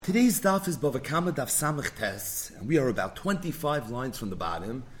Today's daf is Bava Kama daf Samach Tes, and we are about 25 lines from the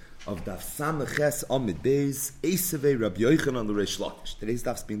bottom of daf Samach Tes Amid Beis Eisevei Rabbi Yochanan l'Reish Lakish. Today's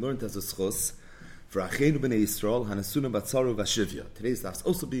daf is being learned as a schus for Achenu b'nei Yisrael Hanasuna Batzaru Vashivya. Today's daf is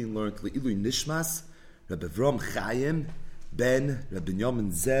also being learned Le'ilu Nishmas Rabbi Avram Chaim ben Rabbi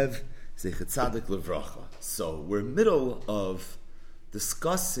Binyamin Zev Zeichet Tzadik Levracha. So we're middle of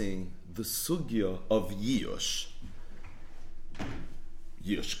discussing the sugya of Yush.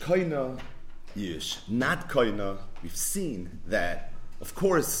 Yush koina, Yush not koina. We've seen that, of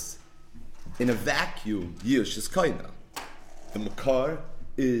course, in a vacuum, Yush is koina. The makar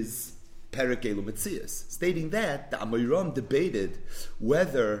is Perek Elu Metzias, stating that the Amoram debated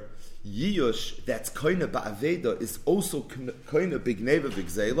whether Yush that's koina ba'aveda is also koina b'gneva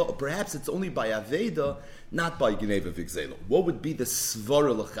v'gzela, or perhaps it's only by aveda, not by gneva v'gzela. What would be the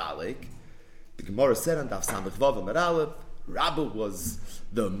svara l'chalik? The Gemara said on Daf Samach Vav Amar Aleph, Rabbi was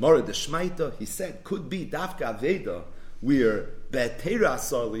the Morad Shmaita. He said, could be Dafka Aveda, where Be'teira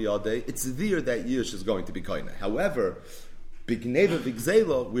Asar Liyadeh, it's there that Yush is going to be koina. However, B'gneva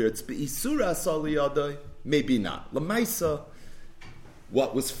V'gzela, where it's Be'isura Asar Liyadeh, maybe not. L'maisa,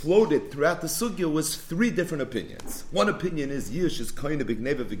 what was floated throughout the sugya was three different opinions. One opinion is Yush is koina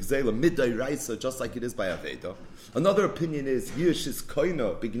b'gneva v'gzela midday raisa, just like it is by Aveda. Another opinion is Yush is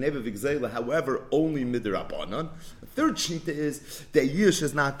koina b'gneva v'gzela, however, only midrabanan. The third shita is that Yush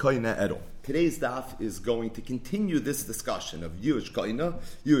is not koina at all. Today's daf is going to continue this discussion of Yush koina,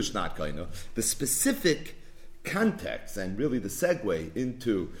 Yush not koina. The specific context and really the segue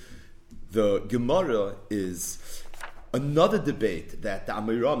into the Gemara is another debate that the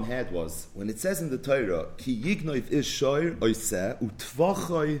Amiram had was when it says in the Torah, Ki yignoiv ish shoir oiseh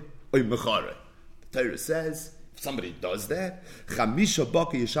utvachoi oimechare. The Torah says, if somebody does that, Chamisha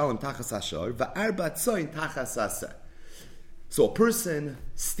baka yishalem tachas hashor va'arba tzoin tachas haseh. So a person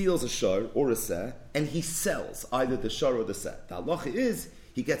steals a shor or a seh and he sells either the shor or the seh. The halacha is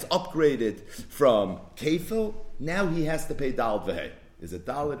he gets upgraded from kefil, now he has to pay dal v'hei. Is it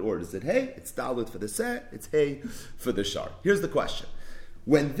dalit or is it hay? It's dalit for the seh, it's hay for the shar. Here's the question.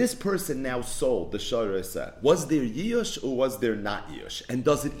 When this person now sold the shar or seh, was there yush or was there not yush? And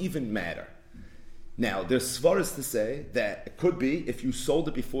does it even matter? Now, there's svaras to say that it could be, if you sold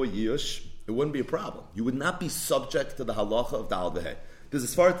it before yush, it wouldn't be a problem. You would not be subject to the halacha of dal v'hay. There's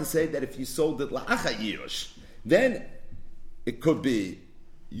a svaras to say that if you sold it la'acha yush, then it could be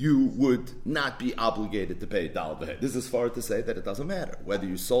you would not be obligated to pay dal v'hay. This is far to say that it doesn't matter whether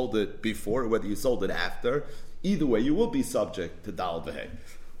you sold it before or whether you sold it after. Either way, you will be subject to dal v'hay.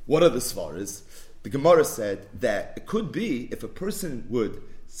 What are the svaras? The Gemara said that it could be if a person would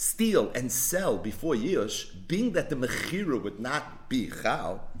steal and sell before Yush, being that the mechira would not be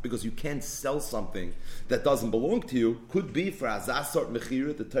chal, because you can't sell something that doesn't belong to you, could be for azasart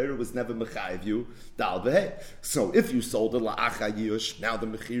mechira, the Torah was never mechayiv you, dal v'hei. So if you sold it la'acha Yush, now the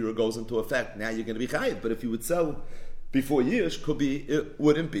mechira goes into effect, now you're going to be chayiv. But if you would sell before Yush, it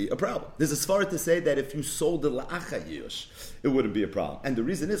wouldn't be a problem. There's a svara to say that if you sold it la'acha Yush, it wouldn't be a problem. And the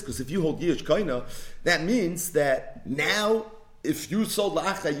reason is because if you hold Yush koina, that means that now if you sold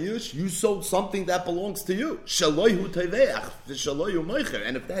la'acha yush, you sold something that belongs to you. Shaloihu teveach, v'shaloihu moicher.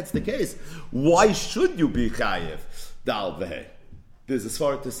 And if that's the case, why should you be chayiv dal v'hei? There's a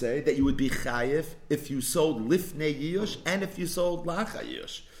svara to say that you would be chayiv if you sold lifnei yush and if you sold la'acha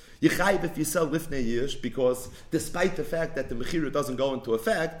yush. You're chayiv if you sell lifnei yush because despite the fact that the mechira doesn't go into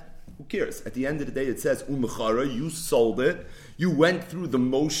effect, who cares? At the end of the day, it says umechara. You sold it. You went through the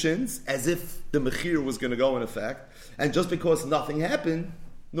motions as if the mechira was going to go in effect. And just because nothing happened,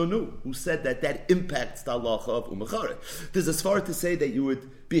 no. Who said that impacts the halacha of umechara? There's a svara to say that you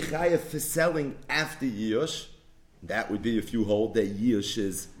would be chayav for selling after yush. That would be if you hold that yush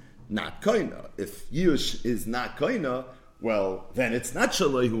is not koina. If yush is not koina, well, then it's not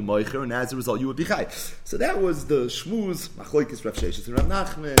shaloihu moicher, and as a result, you would be chayav. So that was the shmuz machlokes Rav Sheshes and Rav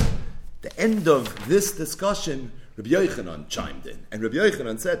Nachman. The end of this discussion, Rabbi Yochanan chimed in, and Rabbi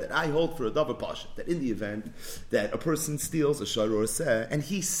Yochanan said that I hold for a davar pasha, that in the event that a person steals a shor or a seh, and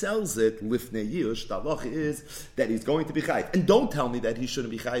he sells it lifnei yush, the halacha is that he's going to be chayiv. And don't tell me that he shouldn't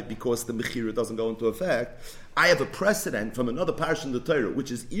be chayiv because the mechira doesn't go into effect. I have a precedent from another parsha in the Torah,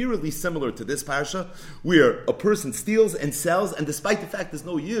 which is eerily similar to this parsha, where a person steals and sells, and despite the fact there's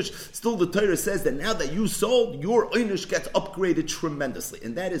no yush, still the Torah says that now that you sold, your oynish gets upgraded tremendously.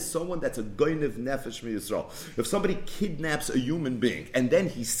 And that is someone that's a goynev nefesh miYisrael. If somebody kidnaps a human being, and then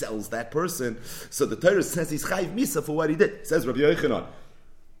he sells that person, so the Torah says he's chayiv misa for what he did. Says Rabbi Yochanan,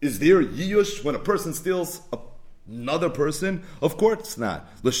 is there yush when a person steals a Another person? Of course not.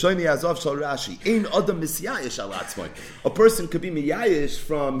 L'shoni Azov Shal Rashi. Ein Adam Misyayish Al Atzmai. A person could be Miyayish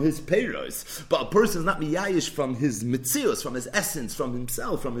from his peiros, but a person is not Miyayish from his mitzios, from his essence, from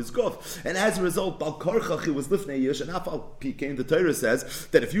himself, from his guf. And as a result, Bal Korchach, he was Lifnei Yish, and Afal Pikein, the Torah says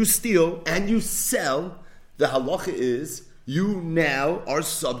that if you steal and you sell, the halacha is you now are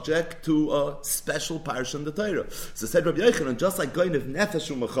subject to a special parsha in the Torah. So said Rabbi Yochanan, just like going of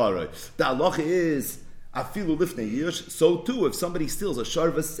nefesh u'macharoi, the halacha is afilu lifnei yish. So too, if somebody steals a shar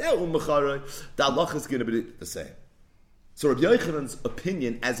v'seh u'macharoi, the halacha is going to be the same. So Rabbi Yochanan's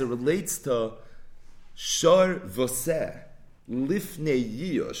opinion, as it relates to shar v'seh lifnei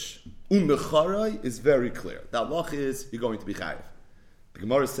yish u'macharoi, is very clear. The halacha is you're going to be chayiv. The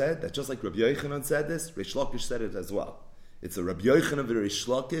Gemara said that just like Rabbi Yochanan said this, Reish Lakish said it as well. It's a Rabbi Yochanan very Reish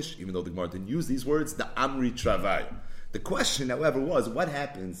Lakish, even though the Gemara didn't use these words, the Amri Travay. The question, however, was, what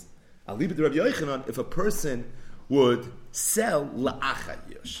happens, I'll leave it to Rabbi Yochanan, if a person would sell la'acha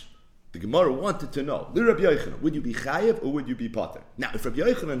yish? The Gemara wanted to know, Li Rabbi Yochanan, would you be chayiv or would you be pater? Now, if Rabbi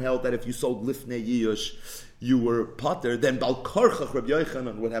Yochanan held that if you sold lifnei yish, you were pater, then Bal Korchach Rabbi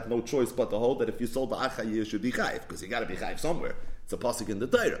Yochanan would have no choice but to hold that if you sold la'acha yish, you'd be chayiv, because you got to be chayiv somewhere. It's a pasuk in the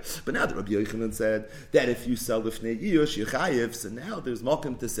Torah. But now the Rabbi Yochanan said that if you sell lifnei yish, you're chayiv. So now there's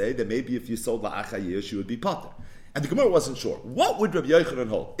makom to say that maybe if you sold la'acha yish, you would be pater. And the Gemara wasn't sure. What would Rabbi Yochanan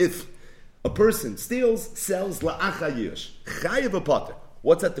hold if a person steals, sells la'acha yish, chayiv or pater?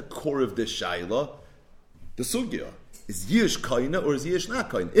 What's at the core of this shaila? The sugya. Is yish kaina or is yish not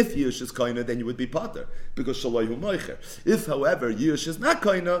kaina? If yish is kaina, then you would be pater because shalayhu moicher. If, however, yish is not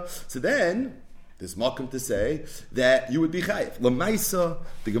kaina, so then there's makom to say that you would be chayiv. L'maisa,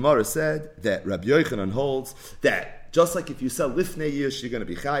 the Gemara said that Rabbi Yochanan holds that just like if you sell lifnei yish, you're going to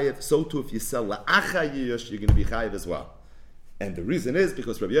be chayiv, so too if you sell la'acha yish, you're going to be chayiv as well. And the reason is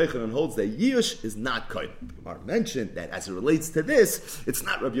because Rabbi Yochanan holds that yish is not kain. The Gemara mentioned that as it relates to this, it's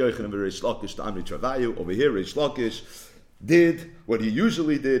not Rabbi Yochanan but Reish Lakish to Amri Travayu. Over here, Reish Lakish did what he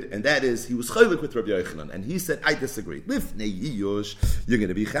usually did, and that is he was chaylik with Rabbi Yochanan, and he said, I disagree. Lifnei yish, you're going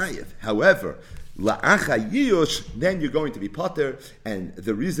to be chayiv. However, la'acha yish, then you're going to be pater, and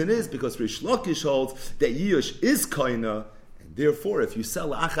the reason is because Reish Lakish holds that yish is kaina, and therefore if you sell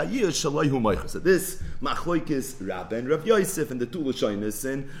la'acha yish, shalayhu meicher. So this machloikis Rabba and Rav Yosef and the two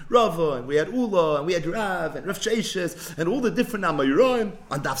Lashonis and Rava, and we had Ula, and we had Rav and Rav Sheshes, and all the different Amayroim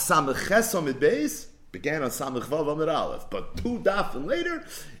on Daf Samech Ches Amid Beis began on Samech Vav Amid Aleph, but two daf and later,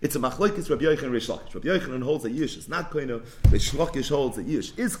 it's a machlokes Rabbi Yochanan and Reish Lakish. Rabbi Yochanan holds that yish is not kaina. Reish Lakish holds that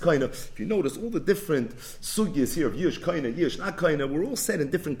yish is kaina. If you notice, all the different sugyas here of yish kaina, yish not kaina, were all said in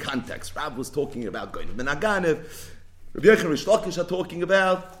different contexts. Rav was talking about kaina ben Aganev. Rabbi Yochanan and Reish Lakish are talking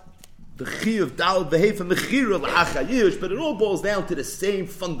about the chi of dal v'hei from mechira la'acha yish, but it all boils down to the same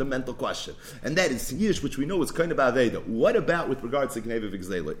fundamental question, and that is yish, which we know is kaina ba'aveda. What about with regards to gneva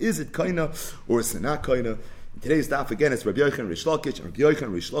v'gzela? Is it kaina or is it not kaina? In today's daf again, it's Rabbi Yochanan and Reish Lakish, and Rabbi Yochanan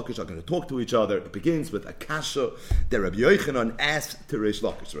and Reish Lakish are going to talk to each other. It begins with a kasha that Rabbi Yochanan asked to Reish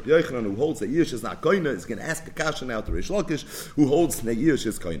Lakish. Rabbi Yochanan, who holds that yish is not kaina, is going to ask a kasha now to Reish Lakish, who holds that yish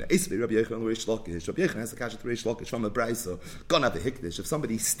is kaina. Esvei Rabbi Yochanan and Reish Lakish. Rabbi Yochanan has a kasha to Reish Lakish from a brayso. Gonna have a hikdish. If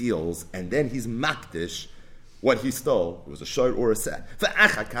somebody steals and then he's makdish what he stole, it was a shor or a set.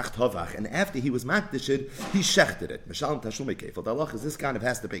 And after he was makdishid, he shechted it. Mishalem tashlumei kefil. The halach is this kind of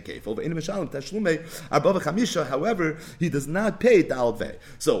has to pay kefil. But in mishalem tashlumei, Bava Kama, however, he does not pay dal vei.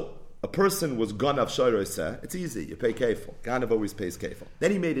 So a person was ganav shor or set. It's easy. You pay kefil. Ganav always pays kefil. Then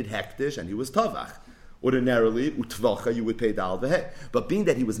he made it hektish and he was tavach. Ordinarily, utvacha, you would pay dal v'hei. But being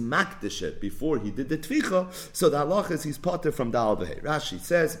that he was makdish before he did the tvicha, so the halach is he's pater from dal v'hei. Rashi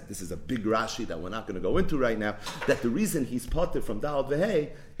says, this is a big Rashi that we're not going to go into right now, that the reason he's pater from dal v'hei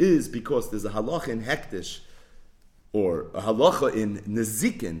is because there's a halacha in hektish, or a halacha in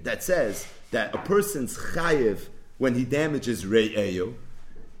nezikin, that says that a person's chayiv when he damages re'eyu,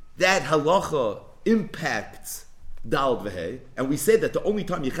 that halacha impacts dal v'hei, and we say that the only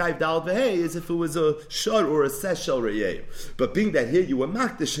time you chayiv dal v'hei is if it was a shor or a ses shel re'yeyu. But being that here you were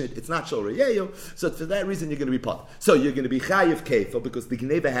makdish it, it's not shel re'yeyu, so for that reason you're going to be pot. So you're going to be chayiv kefil because the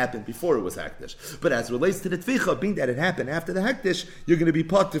gneva happened before it was hektish. But as it relates to the tvicha, being that it happened after the hektish, you're going to be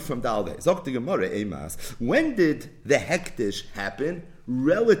pot from dal v'hei. Zok the Gemara emas. When did the hektish happen?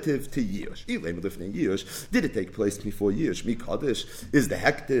 Relative to yish. Did it take place before yish? Mikadosh, is the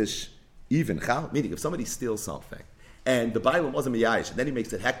hektish even chal? Meaning, if somebody steals something and the Bible wasn't miyayish, and then he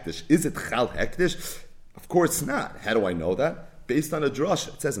makes it hektish, is it chal hektish? Of course not. How do I know that? based on a drasha.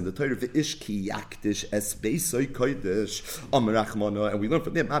 It says in the Torah, "V'ish ki yakdish es beisoy kodesh amrachmana," and we learn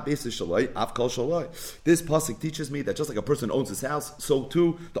from there, "Ma beisoy shalai, avkal shalai." This pasuk teaches me that just like a person owns his house, so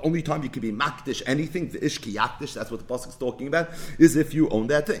too the only time you can be makdish anything, v'ish ki yakdish, that's what the pasuk is talking about, is if you own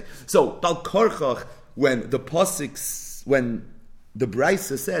that thing. So bal karchach, when the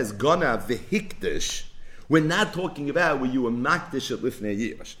Brisa says gana v'hikdish, we're not talking about where you were makdish at lifnei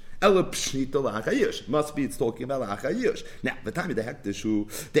yish. Must be it's talking about lachayish. Now, the time of the hektishu,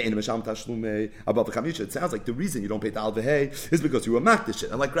 the enimasham tashlume, above the kamisha, it sounds like the reason you don't pay tal v'hei is because you were makdish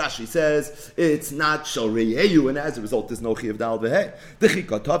it. And like Rashi says, it's not shal reyeyu, and as a result, there's no chi of tal v'hei. The chi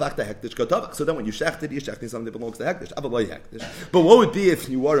katavach, the hektish katavach. So then when you shechted, you're shechting something that belongs to hektish. Avaloi hektish. But what would be if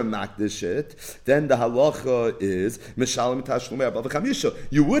you were a makdish it? Then the halacha is mishalim tashlume above the kamisha.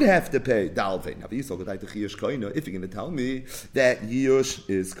 You would have to pay tal v'hei. Now, if you're going to tell me that yish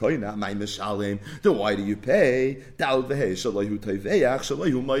is koina, my mishalim, then why do you pay? What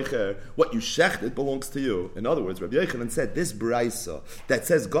you shechted belongs to you. In other words, Rabbi Yochanan said this brisa that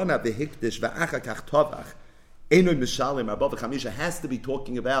says gana v'hikdish v'achakach tovach enoi mishalim above chamisha has to be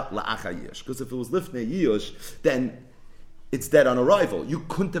talking about la'achayish, because if it was lifnei yish, then it's dead on arrival. You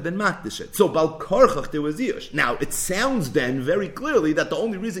couldn't have been makdish it. So bal karchach there was yish. Now it sounds then very clearly that the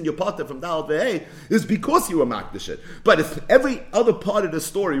only reason you're parted from dal v'hei is because you were makdish it. But if every other part of the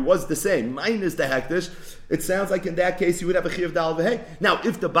story was the same, minus the hektish, it sounds like in that case you would have a chiv dal v'hei. Now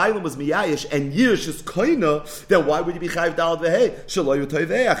if the bailam was miyayish and yish is koina, then why would you be chayiv dal v'hei? Shaloyu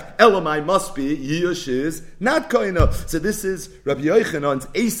toiveach. Elamai must be yish is not koina. So this is Rabbi Yochanan's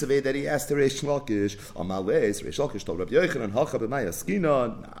esaveh that he asked to Reish Lakish. Amales Reish Lakish told Rabbi Yochanan, nah,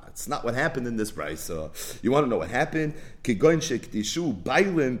 it's not what happened in this brisa. You want to know what happened? The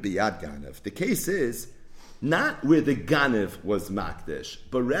case is not where the Ganev was makdish,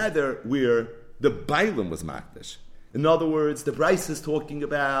 but rather where the Bailim was makdish. In other words, the brisa is talking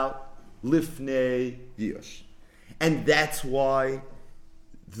about lifnei yish. And that's why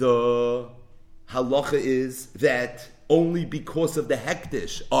the halacha is that only because of the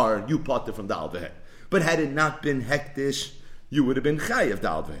hektish are you parted from the alveh. But had it not been hektish, you would have been chayav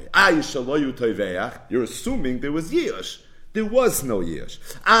dal v'hei. You're assuming there was yish. There was no yish.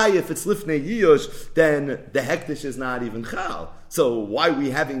 If it's lifnei yish, then the hektish is not even chal. So why are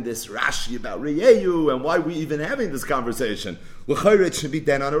we having this Rashi about reyeyu, and why are we even having this conversation? L'chayre it should be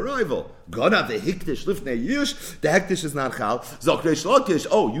then on arrival. Gana the hektish lifnei yish, the hektish is not chal. Zok Reish Lakish,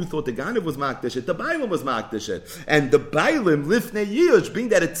 oh, you thought the Ganev was makdish it, the Bailim was makdish it. And the Bailim, lifnei yish, being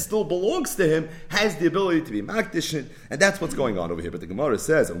that it still belongs to him, has the ability to be makdish it, and that's what's going on over here. But the Gemara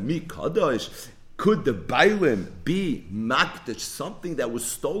says, Mi kadosh, could the Bailim be makdish, something that was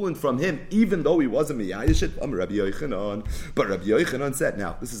stolen from him, even though he wasn't miyayish it? Rabbi Yochanan. But Rabbi Yochanan said,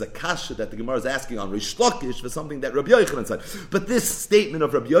 now, this is a kasha that the Gemara is asking on Reish Lakish for something that Rabbi Yochanan said. But this statement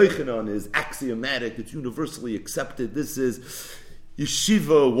of Rabbi Yochanan is axiomatic, it's universally accepted. This is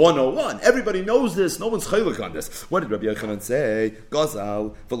Yeshiva 101. Everybody knows this. No one's chaylik on this. What did Rabbi Yochanan say?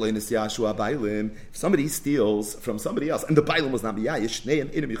 Gazal v'leinis yashua bailim. If somebody steals from somebody else, and the bailim was not miyayish, shneim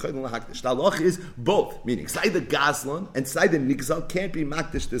inim yichaylim lahakdish. The halach is both, meaning side the gazlan and side the nigzal can't be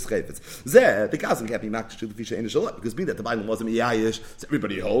makdish this chayvetz. Zeh, the gazlan can't be makdish to the fisha in the because being that the bailim wasn't miyayish, so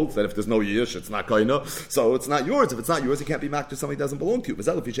everybody holds that if there's no yish, it's not koina, so it's not yours. If it's not yours, it can't be makdish something that doesn't belong to you. And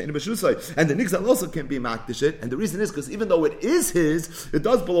the nigzal also can't be makdish it, and the reason is because even though it is his, it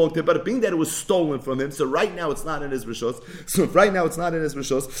does belong to him, but being that it was stolen from him, so right now it's not in his rishos. So if right now it's not in his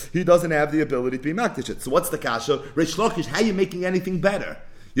rishos, he doesn't have the ability to be makdish it. So what's the kasha? Reish Lakish, how are you making anything better?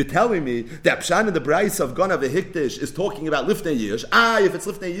 You're telling me that Pshan in the Brais of Gana v'Hikdish is talking about Lifnei Yish. If it's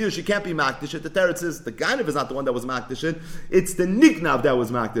Lifnei Yish, you can't be makdish it. The Teretz is the Ganev is not the one that was makdish it. It's the Nignav that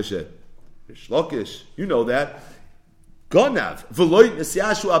was makdish it. Reish Lakish, you know that. Ganav v'loy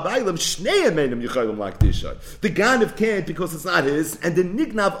nesyashu abaylam shneim meinim yichaylim lakdisha. The Ganav can't because it's not his, and the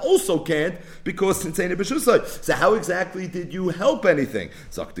Nignav also can't because it's ain't b'shusay. So how exactly did you help anything?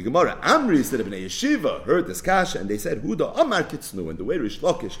 Zok the Gemara Amri said Bnei Yeshiva heard this kasha, and they said Huda Amar Kitznu. And the way Reish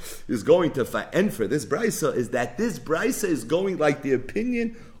Lakish is going to end for this brisa is that this brisa is going like the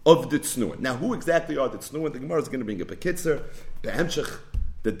opinion of the Tznuin. Now, who exactly are the Tznuin? The Gemara is going to bring a Bekitzer, Be'emshech,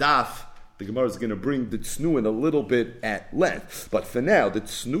 the Daf. The Gemara is going to bring the Tznuin a little bit at length. But for now, the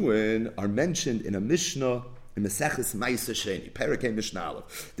Tznuin are mentioned in a Mishnah in Maseches Ma'aser Sheni, Parakei Mishnah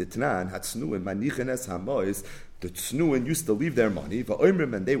Aleph. The Tnan had Tznuin, Manichen es Hamois, the Tznuin used to leave their money,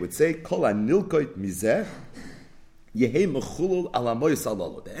 Va'oimrim, and they would say, Kol ha'nilkoit mizeh, Yehei mechulul al hamois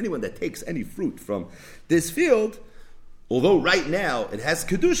alalo. That anyone that takes any fruit from this field, although right now it has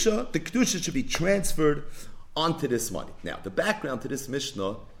Kedusha, the Kedusha should be transferred onto this money. Now, the background to this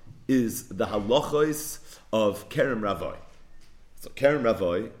Mishnah is the halachos of Kerem Ravai. So Keren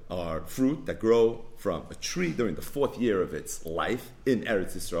Ravoi are fruit that grow from a tree during the 4th year of its life in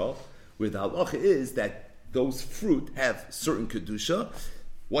Eretz Yisrael, where the halacha is that those fruit have certain kedusha.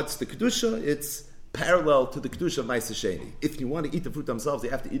 What's the kedusha? It's parallel to the kedusha of Ma'aser Sheni. If you want to eat the fruit themselves, you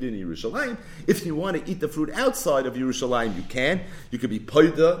have to eat it in Yerushalayim. If you want to eat the fruit outside of Yerushalayim, you can. You could be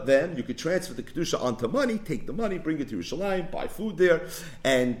paida then. You could transfer the kedusha onto money, take the money, bring it to Yerushalayim, buy food there,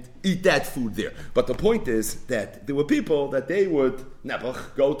 and eat that food there. But the point is that there were people that they would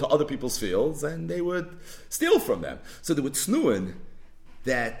go to other people's fields and they would steal from them. So there were tznuin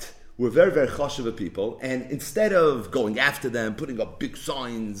that were very, very chashuva people, and instead of going after them, putting up big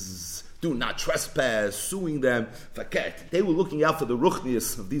signs, do not trespass, suing them, faket, they were looking out for the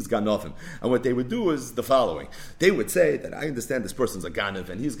ruchnius of these ganavim. And what they would do is the following. They would say that I understand this person's a ganav,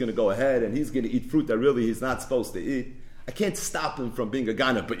 and he's going to go ahead and he's going to eat fruit that really he's not supposed to eat. I can't stop him from being a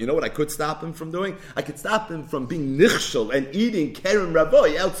ganav, but you know what I could stop him from doing? I could stop him from being nichshel and eating keren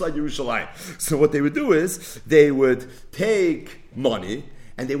ravoi outside Yerushalayim. So what they would do is they would take money,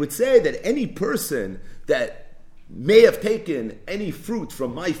 and they would say that any person that may have taken any fruit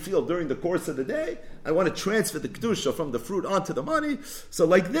from my field during the course of the day, I want to transfer the kedusha from the fruit onto the money. So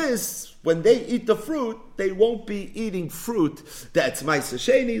like this, when they eat the fruit, they won't be eating fruit that's Ma'aser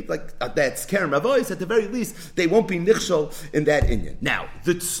Sheni, like that's Keren Ravos. At the very least, they won't be nichshol in that inyan. Now,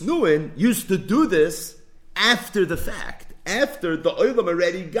 the tznuin used to do this after the fact, after the oilam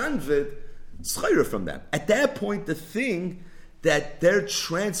already ganvid schayra from them. At that point, the thing that they're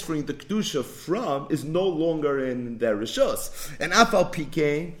transferring the kedusha from is no longer in their rishos. And afal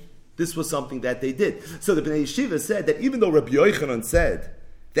pikein, this was something that they did. So the Bnei Yeshiva said that even though Rabbi Yochanan said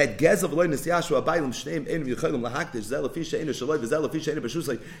that gezav loy nesyashu abaylim shneim enim yicholim lahakdish zel afisha enu shaloi v'zel afisha enu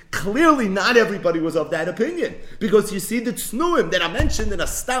b'shusay, clearly not everybody was of that opinion, because you see the tznuim that are mentioned in a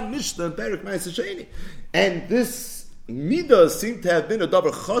stam mishnah in Perek Ma'aser Sheni, and this Midah seemed to have been a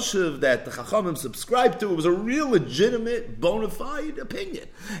davar chashuv that the Chachamim subscribed to. It was a real legitimate, bona fide opinion.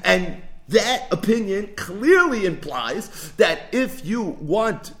 And that opinion clearly implies that if you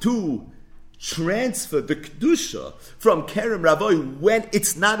want to transfer the Kedusha from Keren Ravoi when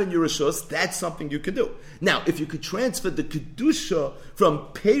it's not in your Rishos, that's something you can do. Now, if you could transfer the Kedusha from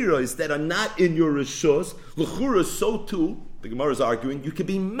Peiros that are not in your Rishos, L'chura, so too, the Gemara is arguing, you can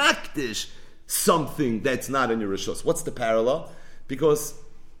be Makdish something that's not in your Rishos. What's the parallel? Because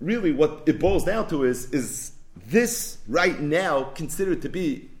really what it boils down to is this right now considered to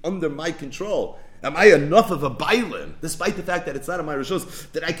be under my control? Am I enough of a bailim, despite the fact that it's not in my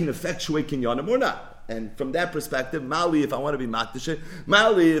Rishos, that I can effectuate kinyanim or not? And from that perspective, Mali if I want to be Makdish,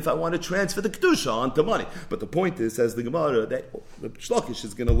 Mali if I want to transfer the Kedusha onto money. But the point is, says the Gemara, that the Shlokish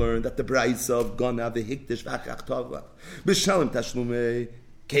is going to learn that the Braisa of Gana v'hikdish v'achach tava b'shalom tashlumei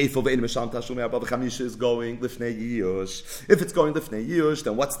Keifel ve'enim misham tashlumei Bava Kama is going lifnei yush. If it's going lifnei yush,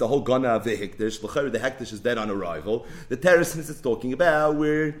 then what's the whole Gana v'hikdish? L'chayr the hekdish is dead on arrival. The terraces it's talking about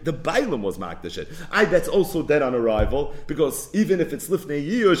where the Bailam was makdish. That's also dead on arrival, because even if it's lifnei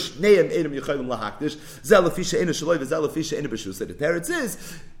yush, neim enim yichayim lahakdish, zel afisha enu shaloi v'zel afisha enu b'shus. The terrace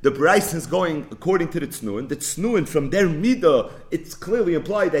is the Bryce is going according to the Tznuin. The Tznuin from their Midah, it's clearly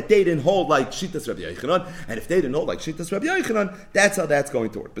implied that they didn't hold like Shitas Rabbi Yochanan, and if they didn't hold like Shitas Rabbi Yochanan, that's how that's going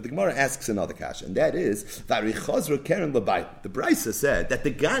to work. But the Gemara asks another kasha, and that is Varichazra Keren Labai. The Bryce said that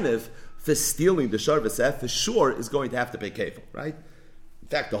the Ganev for stealing the Sharvaseh for sure is going to have to pay kefil, right? In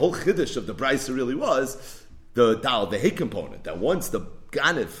fact, the whole chiddush of the Bryce really was the Dal, the Hay component, that once the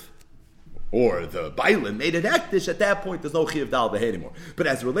Ganev or the Bailim made it hektish, at that point there's no Chi of Dal V'Hei anymore. But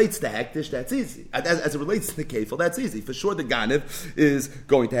as it relates to hektish, that's easy. As it relates to the kefil, that's easy. For sure the Ganev is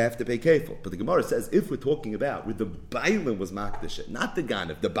going to have to pay kefil. But the Gemara says, if we're talking about where the Bailim was makdish, not the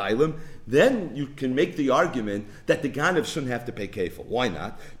Ganev, the Bailim, then you can make the argument that the Ganev shouldn't have to pay kefil. Why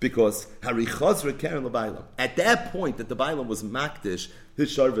not? Because Harichazra Keren LeBailim. At that point that the Bailim was makdish,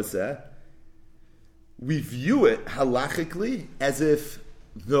 his Sharvaseh, we view it halachically as if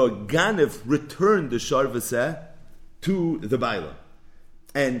the Ganev returned the Sharvaseh to the Bailam.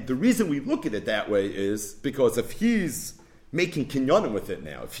 And the reason we look at it that way is because if he's making kinyanim with it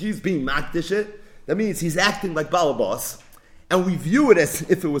now, if he's being makdish it, that means he's acting like Balabas, and we view it as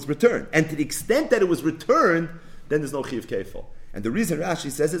if it was returned. And to the extent that it was returned, then there's no Chiv Kefil. And the reason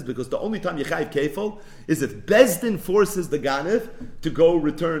Rashi says is because the only time you chayiv kefil is if Bezdin forces the Ganev to go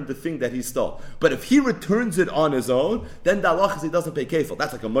return the thing that he stole. But if he returns it on his own, then the halach is he doesn't pay kefil.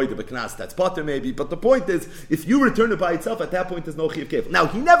 That's like a moed b'knas, that's potter maybe. But the point is, if you return it by itself, at that point there's no chayiv kefil. Now,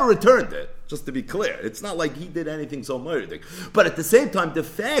 he never returned it, just to be clear. It's not like he did anything so moedik. But at the same time, the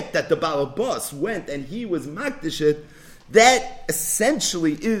fact that the Balabas went and he was makdish it, that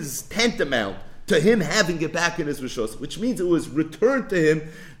essentially is tantamount to him having it back in his rishos, which means it was returned to him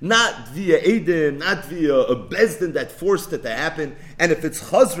not via Eidim, not via a Bezdin that forced it to happen. And if it's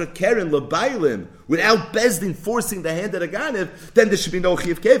Chazra Keren Lebailim, without Bezdin forcing the hand of the Ganev, then there should be no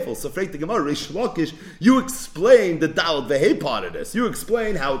Chiv Kefil. So, Frek the Gemara, Reish Lakish, you explain the Dal Vehe part of this. You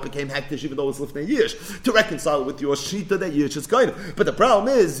explain how it became Hektish even though it's Lifnei Yish, to reconcile with your Shita that Yish is kind of. But the problem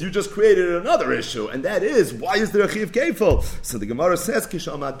is, you just created another issue, and that is, why is there a Chiv Kefil? So the Gemara says,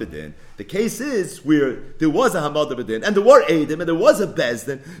 Kishamat Bedin. The case is where there was a Hamad Bedin, and there were Eidim, and there was a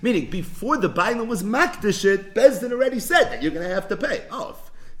Bezdin, meaning before the Bailam was Makdish it, Bezdin already said that you're going to have to pay. Oh,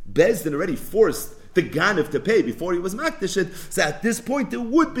 if Bezdin already forced the Ganav to pay before he was Makdish it, so at this point there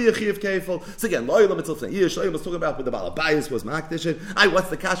would be a Chiv Kefil. So again, Lo'ilam itself, Shloim was talking about when the Balabayas was Makdish it. What's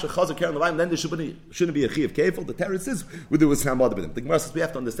the Kasha Chazar Karen Levayim? Then there shouldn't be a Chiv Kefil. The Teretz is where there was Hamad B'dim. The Gemara says we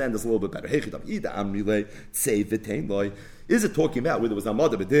have to understand this a little bit better. Is it talking about where there was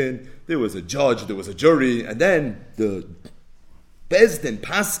Hamad B'dim, there was a judge, there was a jury, and then the Bezdin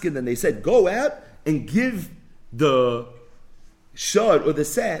Paskin, and they said, go out and give the shad or the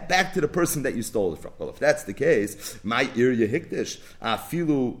sat back to the person that you stole it from. Well, if that's the case, my irya hikdish,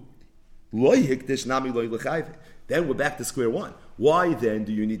 afilu loy hikdish, nami loy lechayve. Then we're back to square one. Why then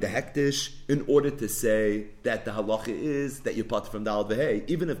do you need the hektish in order to say that the halacha is that you part from Dal V'Hei?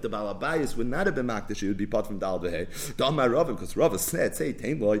 Even if the Balabayas would not have been makdish, it would be part from Dal V'Hei. Damar Rava, because Rava said, say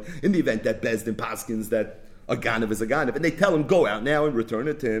Tain Loy, in the event that Bezdin Paskins that a Ganav is a Ganav, and they tell him, go out now and return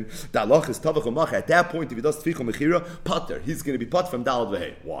it to him. The halacha is Tavach U'Macha. At that point, if he does Tficha Mechira, Pater, he's going to be part from Dal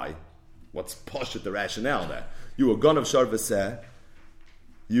V'Hei. Why? What's Poshet, the rationale there? You were Ganav Shar V'Seh,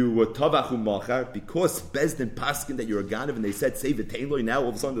 you were Tavachu Machar, because Bezdin Paskin that you're a Ganav, and they said, save it Tainloi, now all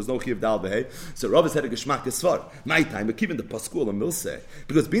of a sudden there's no Chiv Dal V'Hei. So Rav said a Geshmak Esvar. My time, but keeping the Paskul and Milseh.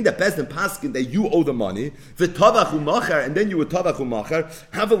 Because being that Bezdin Paskin that you owe the money, the Tavachu Machar, and then you were Tavachu Machar,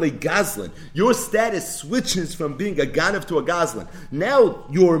 Havale Gazlan. Your status switches from being a Ganav to a Gazlan. Now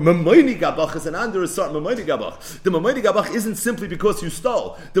your Mamoini Gabach is an under a certain Mamoini Gabach. The Mamoini Gabach isn't simply because you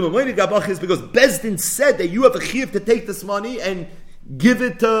stole. The Mamoini Gabach is because Bezdin said that you have a Chiv to take this money and give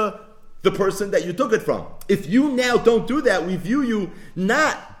it to the person that you took it from. If you now don't do that, we view you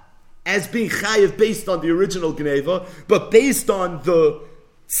not as being chayiv based on the original Geneva, but based on the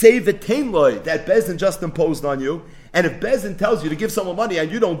Sevet Tainloi that Bezdin just imposed on you. And if Bezdin tells you to give someone money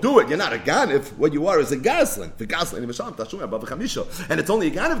and you don't do it, you're not a Ganav. What you are is a Gazlan. The Gazlan, Bava Kama, and it's only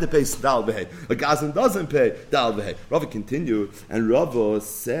a Ganav that pays Dal V'Hei. A Gazlan doesn't pay Dal V'Hei. Rava continued, and Rava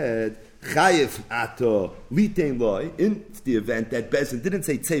said, Chayiv ato litein loy, in the event that Bezdin didn't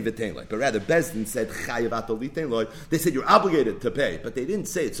say tzevetein loy, but rather Bezdin said chayiv ato litein loy. They said you're obligated to pay, but they didn't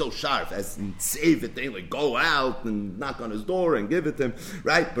say it so sharp as tzevetein loy, go out and knock on his door and give it to him,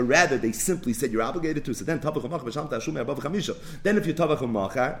 right? But rather they simply said you're obligated to. So then tavach umachar b'shamta ashumei abava chamisha. Then if you tavach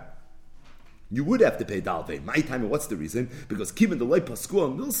umachar, you would have to pay Dal V'Hei. My time, and what's the reason? Because given the loy pasku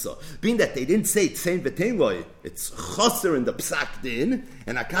and milsa, being that they didn't say tzein v'tein loy, it's chaser in the psak din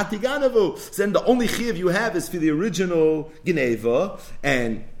and akati ganavu. So then the only chiv you have is for the original geneva,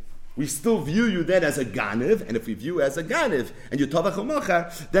 and we still view you then as a ganiv, and if we view you as a ganiv and you tavach umachar,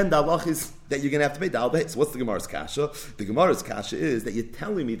 then the halach is that you're going to have to pay Dal V'Hei. So what's the Gemara's kasha? The Gemara's kasha is that you're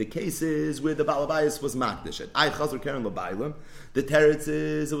telling me the case is where the Balabayas was makdish. I chazar karen l'bailam. The teretz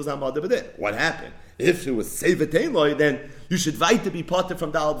is it was Hamad B'Din. What happened? If it was Sevet Loy, then you should fight to be parted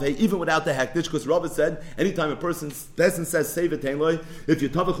from Dal V'Hei even without the hektish, because Rabbi said anytime a person says Sevet Loy, if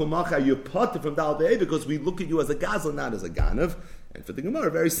you're Tavach U'Macha, you're parted from Dal V'Hei because we look at you as a Gazal, not as a Ganav. And for the Gemara,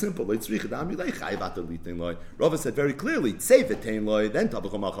 very simple. Rabbi said very clearly, Sevet Loy, then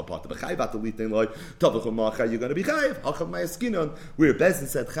Tavach U'Macha parted. But Chayvat Litein Loy, Tavach U'Macha, you're going to be Chayv. Hachav Mayaskinon, where Bezdin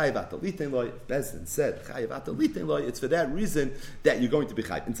said Chayvat Litein Loy, Bezdin said Chayvat Litein Loy. It's for that reason that you're going to be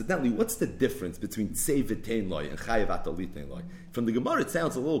Chayv. Incidentally, what's the difference between Sevet Loy and Chayvat Litein Loy? From the Gemara, it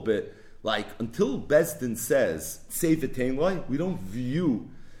sounds a little bit like until Bezdin says Sevet Loy, we don't view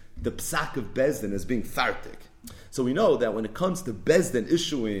the psak of Bezdin as being fartik. So we know that when it comes to Bezdin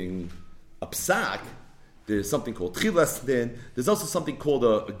issuing a psak, there's something called Chilas Din, there's also something called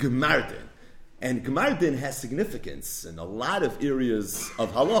a Gemar Din. And Gemar Din has significance in a lot of areas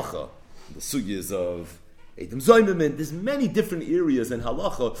of halacha. The sugyas of Eidim Zoymimin, there's many different areas in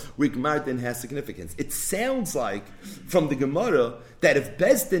halacha where Gemar Din has significance. It sounds like, from the Gemara, that if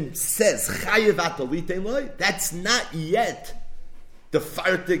Bezdin says Chayev Atalitein Loy, that's not yet the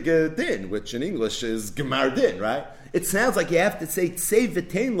fartig din, which in English is Gemar Din, right? It sounds like you have to say Tzei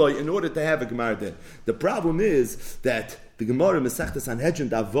V'tein Loy in order to have a Gemar Din. The problem is that the Gemara Masechta Sanhedrin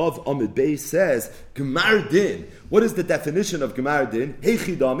Davav Amid Bey says Gemar Din. What is the definition of Gemar Din?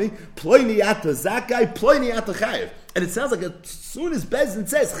 Heichidami Ploini Ata Zakai Ploini Ata Chayev. And it sounds like as soon as Bezdin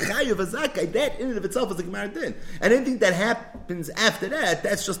says Chayav Azakai, that in and of itself is a Gemara Din. And anything that happens after that,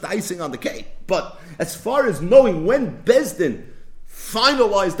 that's just the icing on the cake. But as far as knowing when Bezdin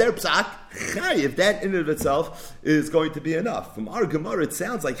finalized their psak, Chayav, that in and of itself is going to be enough. From our Gemara, it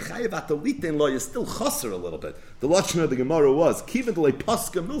sounds like Chayav Atalitin Lo is still chaser a little bit. The lashon of the Gemara was Kivan Lo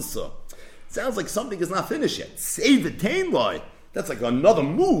Paska Milsa. It sounds like something is not finished yet. Save it, Tain Lo. That's like another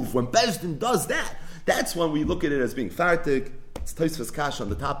move when Bezdin does that. That's when we look at it as being fartig. It's Tosfos Kash on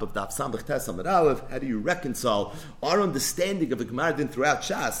the top of Daf Samach Tes Amud Aleph. How do you reconcile our understanding of the Gemara Din throughout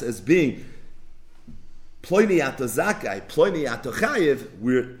Shas as being Ploini Ato Zakai, Ploini Ato Chayev,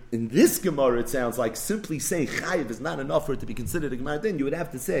 where in this Gemara it sounds like simply saying Chayev is not enough for it to be considered a Gemara Din. You would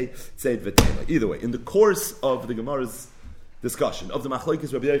have to say V'tela. Either way, in the course of the Gemara's discussion of the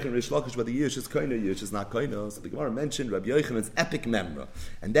Machlokes Rabbi Yochanan and Rish Lakish whether Yish is Koina, Yish is not Koina. So the Gemara mentioned Rabbi Yochanan's epic memra,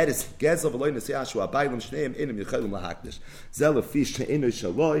 and that is Gezav Eloi Nesiyashu Abayim Shneim Inim Yechalim Lahakdish Zel Fish She'enu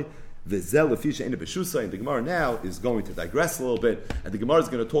Shaloi V'Zel Fish She'enu B'Shusay. And the Gemara now is going to digress a little bit, and the Gemara is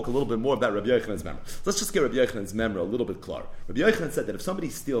going to talk a little bit more about Rabbi Yochanan's memra. Let's just get Rabbi Yochanan's memra a little bit clearer. Rabbi Yochanan said that if somebody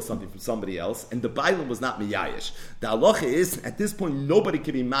steals something from somebody else and the Bailam was not miyayish, the halacha is at this point nobody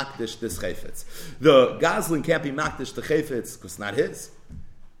can be makdish this chayfetz. The Gazlan can't be makdish the chayfetz because it's not his.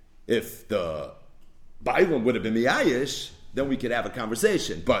 If the Bailam would have been miyayish, then we could have a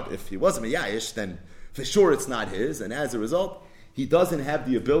conversation. But if he wasn't miyayish, then for sure it's not his, and as a result, he doesn't have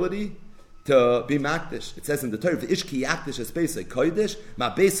the ability to be makdish. It says in the Torah, "Ishki yakdish es beisay kodesh,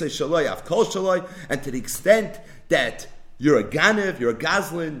 ma beisay shaloi av kol shaloi." And to the extent that you're a ganev, you're a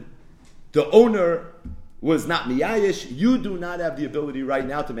gazlin, the owner was not miyayish, you do not have the ability right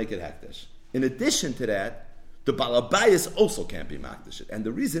now to make it hekdesh. In addition to that, the balabayas also can't be makdish. And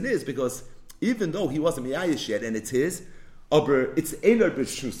the reason is because even though he wasn't miyayish yet and it's his, it's enor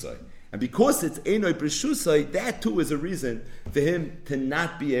b'shusay. And because it's Einoi B'Shusai, that too is a reason for him to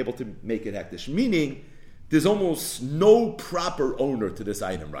not be able to make it hektish. Meaning, there's almost no proper owner to this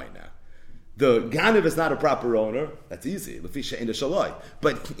item right now. The Ganev is not a proper owner. That's easy. Lefisha Einoi Shaloi.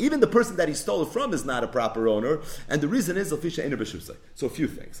 But even the person that he stole it from is not a proper owner. And the reason is Lefisha Einoi B'Shusai. So a few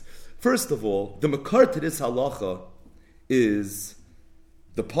things. First of all, the makar to this halacha is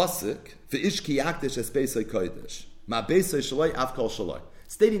the pasuk, V'Ish ki yakdish es beisai kodesh. Ma beisai shaloi av kol shaloi.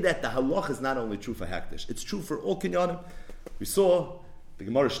 Stating that the halach is not only true for Hekdesh, it's true for all kinyanim. We saw the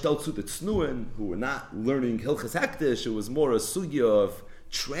Gemara Shtelzu the Tznuin, who were not learning Hilchas Hekdesh. It was more a sugya of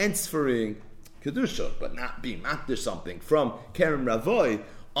transferring Kedusha, but not being Makdish something from Kerem Ravoi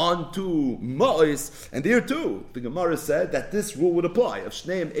onto Ma'is. And there too, the Gemara said that this rule would apply of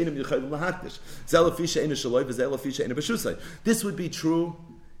Shneim Einim Yechalim Lahakdish. Zelafisha Einu Shaloi, Zelafisha Einu B'Shusay. This would be true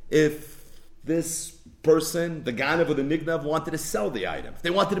if this person, the Ganev or the Nignav, wanted to sell the item. If they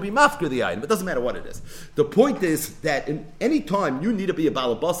wanted to be mafker the item, it doesn't matter what it is. The point is that in any time you need to be a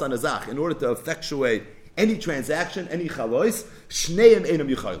balabas on a zach in order to effectuate any transaction, any chalois, shneim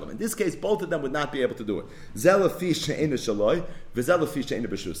einam yichaylim. In this case, both of them would not be able to do it. Zelafi she'ena shaloi, v'zelafi she'ena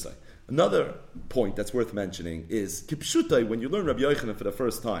b'shusay. Another point that's worth mentioning is kipshutai, when you learn Rabbi Yochanan for the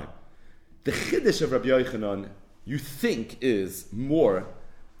first time, the chiddush of Rabbi Yochanan you think is more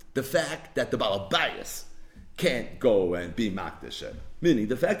the fact that the Balabayas can't go and be Makdish it. Meaning,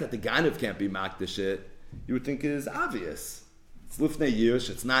 the fact that the Ganev can't be Makdish it, you would think is obvious. It's Lifnei Yish,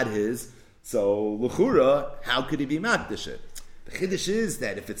 it's not his, so L'chura, how could he be Makdish it? The Chiddush is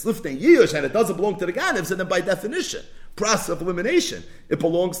that if it's Lifnei Yish and it doesn't belong to the Ganev, so then by definition, process of elimination, it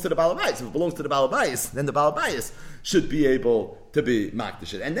belongs to the Balabayas. If it belongs to the Balabayas, then the Balabayas should be able to be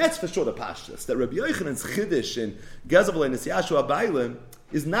Makdish it. And that's for sure the Pashtus, that Rabbi Yochanan's Chiddush in Gezav Nesiyashu Abaylim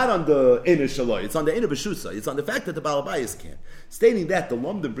is not on the Einoi Shaloi, it's on the Einoi B'Shusai. It's on the fact that the Balabayas can't. Stating that, the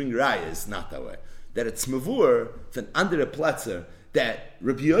Lomdim bring Raya is not that way. That it's Mavur, von andere Plätze, that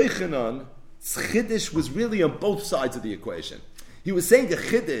Rabbi Yochanan's Chiddush was really on both sides of the equation. He was saying a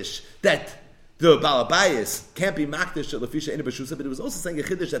Chiddush that the Balabayas can't be Makdish at Lefisha Einoi B'Shusai, but he was also saying a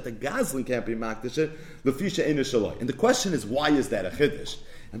Chiddush that the Gazlan can't be Makdish at Lefisha Einoi Shaloi. And the question is, why is that a Chiddush?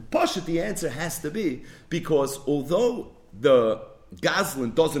 And Pashat, the answer has to be, because although the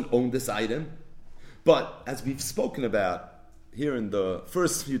Gazlan doesn't own this item, but as we've spoken about here in the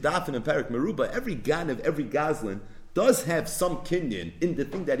first few dafin and Parak Meruba, every Ganev, every Gazlan does have some kinyan in the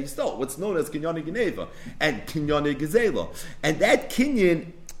thing that he stole, what's known as Kinyane Geneva and Kinyane Gezela. And that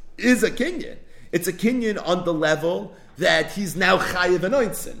kinyan is a kinyan. It's a kinyan on the level that he's now chayiv and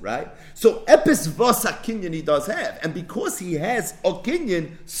oinsin, right? So epis vos kinyan he does have, and because he has a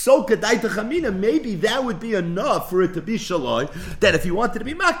kinyan, so kedai techamina, maybe that would be enough for it to be shaloi, that if he wanted to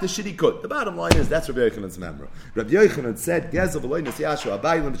be makdash, he could. The bottom line is, that's Rabbi Yochanan's memra. Rabbi Yochanan said, Gezav aloynas yashu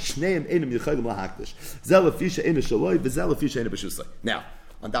abayim, shneim enim yichayim lahakdash. Zel afisha ena shaloi, v'zel afisha ena b'shusay. Now,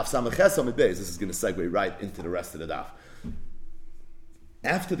 on Daf Samach Amid Beis, this is going to segue right into the rest of the Daf.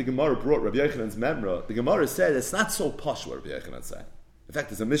 After the Gemara brought Rabbi Yochanan's memra, the Gemara said it's not so posh what Rabbi Yochanan said. In fact,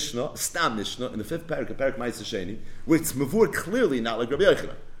 there's a Mishnah, a Stam Mishnah, in the 5th parak, Ma'aseh Sheni, where it's mavur clearly not like Rabbi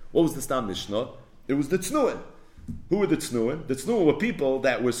Yochanan. What was the Stam Mishnah? It was the Tznuin. Who were the Tznuin? The Tznuin were people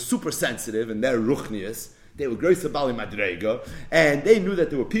that were super sensitive in their ruchnias. They were Groisa Bali Madrega, and they knew that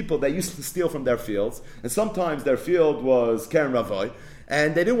there were people that used to steal from their fields, and sometimes their field was Keren Ravai,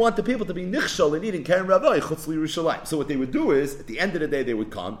 and they didn't want the people to be nichshol in eating Keren Ravai, Chutz Yerushalayim. So what they would do is, at the end of the day, they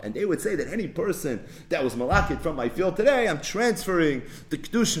would come, and they would say that any person that was malakit from my field today, I'm transferring the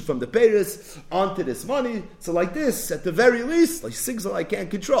kedusha from the Paris onto this money. So like this, at the very least, like Sigzal I can't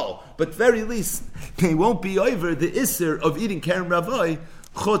control, but very least, they won't be over the Isser of eating Keren Ravai,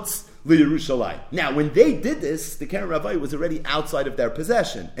 Chutz Yerushalayim. Now, when they did this, the Keren Ravai was already outside of their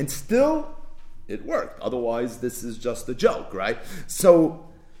possession, and still it worked. Otherwise, this is just a joke, right? So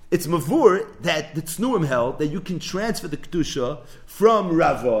it's mavur that the Tznuim held that you can transfer the kedusha from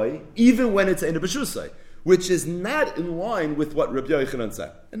Ravai even when it's in a b'shusay, which is not in line with what Rabbi Yochanan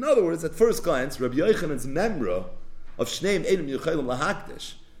said. In other words, at first glance, Rabbi Yochanan's memra of Shneim Einim Yuchaylim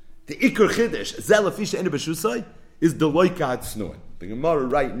Lahakdish, the Iker Chiddush Zelafisha in a b'shusay, is the loika Tznuim. The Gemara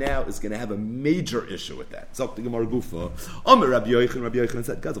right now is going to have a major issue with that. So the Gemara Gufa, Omer Rabbi Yochanan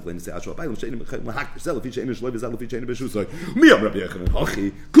said, "Gazav lein say Ashua Bailam Sheinim Lahakdish Zelafisha in a Shloiv Zelafisha in a b'shusay." Mi Rabbi Yochanan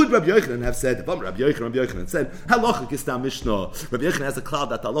Hachi. Could Rabbi Yochanan have said? If Rabbi Yochanan said, "Halacha kistam Mishnah." Rabbi Yochanan has a cloud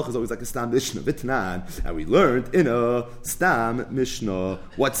that halacha is always like a stam Mishnah. Vitnan, and we learned in a stam Mishnah.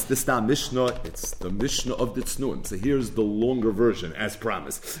 What's the stam Mishnah? It's the Mishnah of the Tznuim. So here's the longer version, as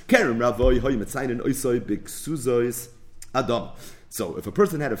promised. Kerem Ravoi Hoy Metzayin Oisoi Biksuzois Adam. So if a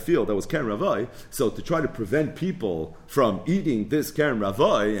person had a field that was Keren Ravai, so to try to prevent people from eating this Keren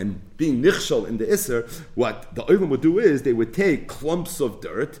Ravai and being nichshol in the Isser, what the Olim would do is they would take clumps of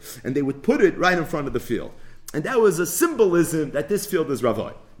dirt and they would put it right in front of the field. And that was a symbolism that this field is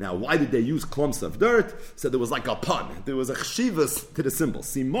Ravai. Now, why did they use clumps of dirt? So there was like a pun. There was a chshivas to the symbol.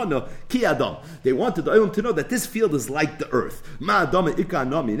 Simona ki adam. They wanted the Olim to know that this field is like the earth. Ma adam ika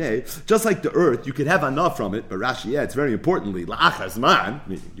namine. Just like the earth, you could have anah from it. But Rashi adds very importantly, la'achar zman.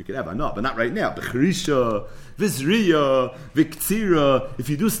 You could have anah, but not right now. B'chrisha, v'zriya, v'ktsira. If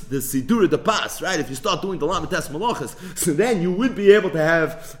you do the sidura the pas, right? If you start doing the lamites malachas, so then you would be able to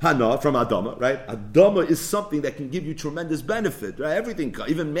have hana from adama, right? Adama is something that can give you tremendous benefit, right? Everything,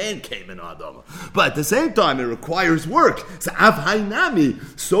 even man came in Adama. But at the same time, it requires work. So av hainami,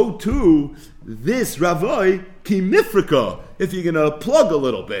 so too, this Ravoi ki mifrika. If you're going to plug a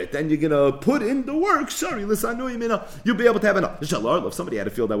little bit, and you're going to put in the work, sorry, you'll be able to have enough. If somebody had a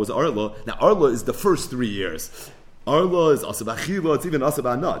field that was Arla, now Arla is the first 3 years. Arla is asab achila, it's even asab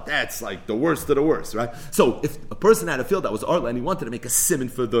anah. That's like the worst of the worst, right? So if a person had a field that was Arla and he wanted to make a simon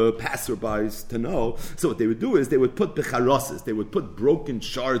for the passerbys to know, so what they would do is they would put becharoses, they would put broken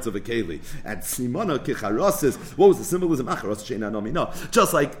shards of a keli. And simana kicharoses, what was the symbolism?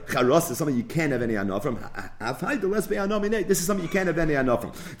 Just like charoses, something you can't have any anah from. This is something you can't have any anah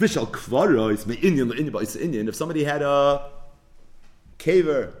from. If somebody had a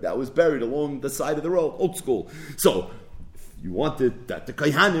caver that was buried along the side of the road, old school. So, if you wanted that the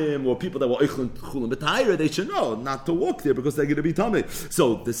kayhanim or people that were eichlin chulim b'tayra, they should know not to walk there because they're going to be tummy.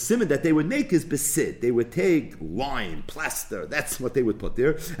 So, the simon that they would make is besid. They would take lime, plaster, that's what they would put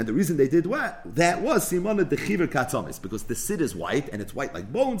there. And the reason they did that was simana de chiver katzamis, because the sid is white and it's white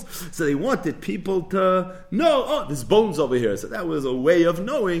like bones. So, they wanted people to know, oh, there's bones over here. So, that was a way of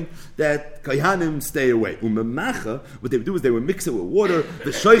knowing that kayhanim stay away. Umemacha, what they would do is they would mix it with water, the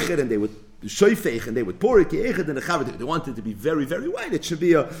shoichet, and they would shoifech, and they would pour it, and the chaver. They wanted it to be very, very white. It should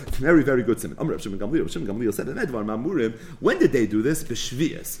be a very, very good simon. Rav Shimon Gamliel said, when did they do this?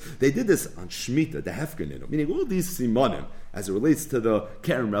 B'shvias. They did this on Shemitah, the hefkerinu, meaning all these simonim, as it relates to the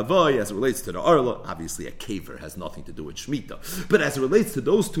Keren Ravai, as it relates to the Arla. Obviously, a caver has nothing to do with Shemitah. But as it relates to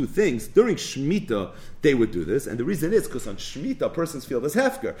those two things, during Shemitah, they would do this. And the reason is because on Shemitah, a person's field is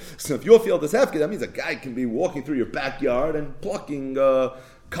hefker. So if your field is hefker, that means a guy can be walking through your backyard and plucking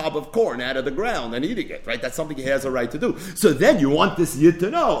cob of corn out of the ground and eating it, right? That's something he has a right to do. So then you want this yid to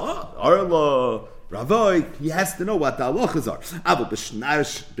know, Arla, Ravoi, he has to know what the halachas are.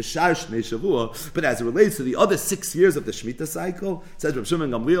 But as it relates to the other 6 years of the Shemitah cycle, says Rav Shimon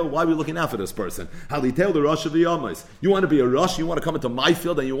Gamliel, why are we looking out for this person? Halitel the Rosh of the Yomos. You want to be a Rosh, you want to come into my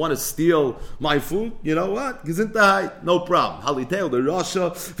field and you want to steal my food? You know what? No problem. Halitel the Rosh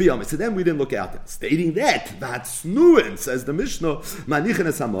of the Yomos. So then we didn't look out there. Stating that, that's nuin, says the Mishnah,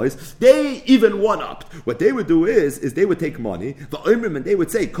 they even one-upped. What they would do is they would take money, and they would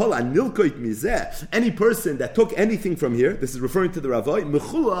say, Kol anilkoit mizeh, any person that took anything from here, this is referring to the Ravai,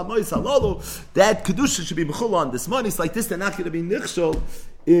 that Kedusha should be mechula on this money. It's like this, they're not going to be nichshol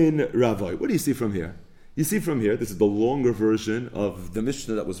in Ravai. What do you see from here? You see from here, this is the longer version of the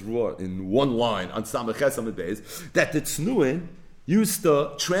Mishnah that was brought in one line on Samech Samed Beis, that the Tznuin used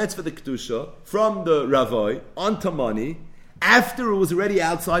to transfer the Kedusha from the Ravai onto money after it was already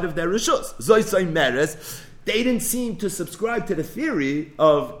outside of their Rishus. Zoisai Meres, they didn't seem to subscribe to the theory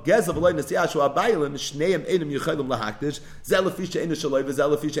of Gezav Eloi Nesiyashu Abayilim Shneim Einim Yuchaylim Lahakdish Zelafisha Eina Shaloi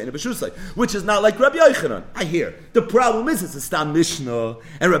Zelafisha Eina B'Shusai, which is not like Rabbi Yochanan. I hear the problem is it's a Stam Mishnah,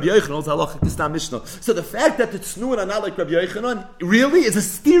 and Rabbi Yochanan is halachic Stam Mishnah. So the fact that the Tznuin are not like Rabbi Yochanan really is a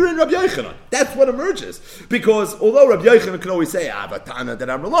steer in Rabbi Yochanan. That's what emerges, because although Rabbi Yochanan can always say I have a Tana that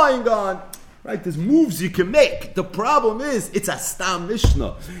I'm relying on. Right, there's moves you can make. The problem is, it's a Stam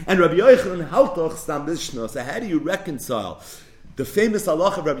Mishnah. And Rabbi Yochanan haltoch Stam Mishnah. So how do you reconcile the famous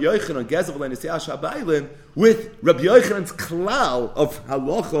halacha of Rabbi Yochanan, Gezav L'Nesiyash HaBailin, with Rabbi Yochanan's klal of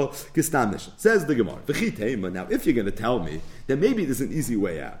halacha Kestam Mishnah? Says the Gemara. Now, if you're going to tell me, then maybe there's an easy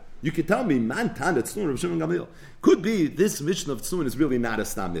way out. You could tell me, Man Tan Tznuin Rav Shimon Gamliel. Could be this Mishnah of Tznuin is really not a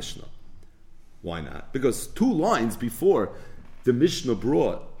Stam Mishnah. Why not? Because 2 lines before the Mishnah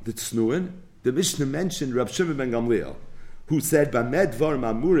brought the Tznuin, the Mishnah mentioned Rav Shimon ben Gamliel, who said, "B'med dvar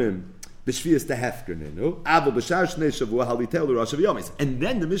ma'murim b'shvias tehefkernenu, avo b'shar shnei shavua halitel l'rosh hayomis." And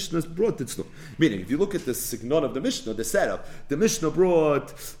then the Mishnah brought the tznu. Meaning, if you look at the signon of the Mishnah, the setup, the Mishnah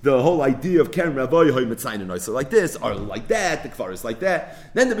brought the whole idea of keren ravoy hoy mitzayin so like this, or like that, the kfar is like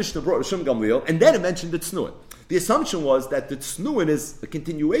that. Then the Mishnah brought Rav Shimon Gamliel, and then it mentioned the tznuin. The assumption was that the Tznuin is a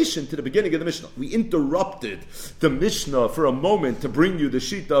continuation to the beginning of the Mishnah. We interrupted the Mishnah for a moment to bring you the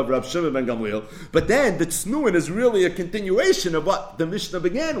Shita of Rav Shimon ben Gamliel, but then the Tznuin is really a continuation of what the Mishnah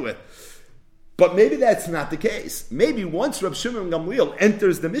began with. But maybe that's not the case. Maybe once Rav Shimon ben Gamliel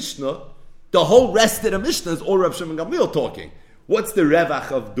enters the Mishnah, the whole rest of the Mishnah is all Rav Shimon ben Gamliel talking. What's the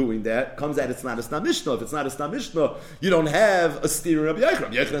revach of doing that? Comes out it's not a Stam Mishnah. If it's not a Stam Mishnah, you don't have a steer in Rabbi Yochanan.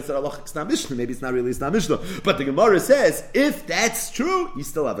 Rabbi Yochanan said halachic Stam Mishnah. Maybe it's not really a Stam Mishnah. But the Gemara says, if that's true, you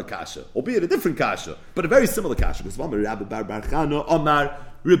still have a kasha. Albeit a different kasha, but a very similar kasha. Because Rabbi Bar Chana Omar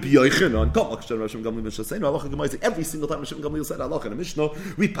Rabbi Yochanan. Every single time Rav Gamliel said halacha in a Mishnah,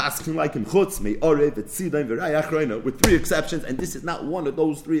 we pass him like him chutz, me'orev, v'tzidaim, v'rayach, with 3 exceptions, and this is not one of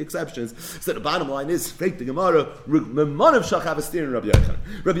those 3 exceptions. So the bottom line is, fake the Gemara, Memanav shach have a steer in Rabbi Yochanan.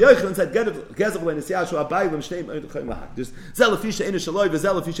 Rabbi Yochanan said, Gezav l'Nesiyashu Abayim Shneim Eichayim Lahakdish, Zelafisha Eina Shaloi,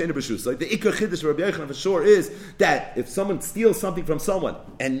 v'Zelafisha Eina B'Shusai. The Ikar Chiddush of Rabbi Yochanan for sure is that if someone steals something from someone,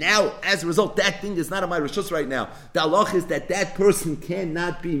 and now as a result that thing is not on my rishus right now, the halach is that that person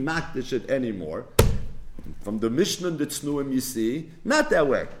cannot be makdish it anymore. From the Mishnah and the Tznuim you see, not that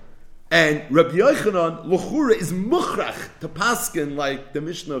way. And Rabbi Yochanan, L'chura, is muchrach to paskin like the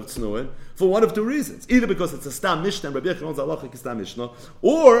Mishnah of Tznuim for one of 2 reasons. Either because it's a Stam Mishnah and Rabbi Yochanan's halacha is Stam Mishnah,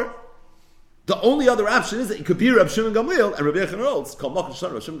 or the only other option is that it could be Rabbi Shimon Gamliel and Rabbi Yochanan holds. Rabbi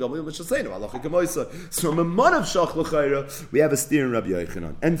Shimon Gamliel l'shaseinu halacha k'moisa. So from a manav shach l'chayra, we have a steer in Rabbi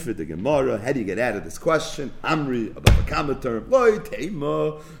Yochanan. And for the Gemara, how do you get out of this question? Amri, a Bava Kama term, loy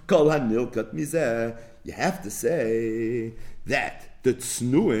teima kol hanilkat mizeh. You have to say that the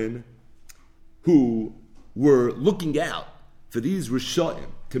Tznuin who were looking out for these Rishonim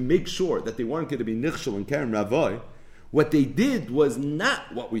to make sure that they weren't going to be nichshel and keren ravoi, what they did was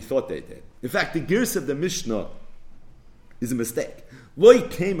not what we thought they did. In fact, the gears of the Mishnah is a mistake. Loi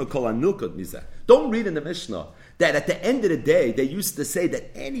kema kol hanilkat mizeh. Don't read in the Mishnah that at the end of the day they used to say that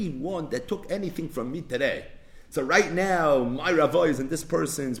anyone that took anything from me today, so right now, my Ravoy is in this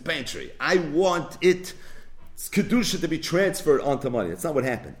person's pantry. I want it, Kedusha, to be transferred onto money. That's not what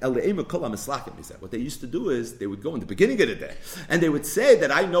happened. What they used to do is, they would go in the beginning of the day, and they would say that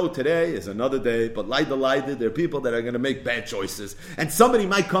I know today is another day, but laida, there are people that are going to make bad choices. And somebody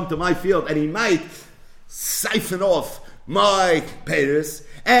might come to my field, and he might siphon off my payers,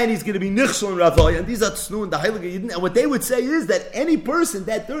 and he's going to be nichshel and ravoy, and these are tznu and the heilige yidden. And what they would say is that any person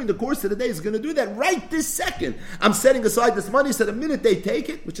that during the course of the day is going to do that right this second. I'm setting aside this money, so the minute they take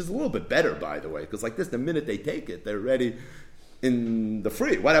it, which is a little bit better, by the way, because like this, the minute they take it, they're ready. in the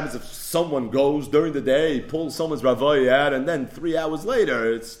free? What happens if someone goes during the day, pulls someone's ravoi out, and then 3 hours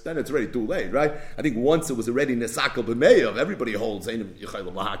later, it's already too late, right? I think once it was already nesakal b'meyav, everybody holds einim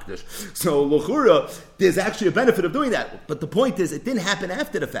yichayil lahakdish. So l'chura, there's actually a benefit of doing that. But the point is, it didn't happen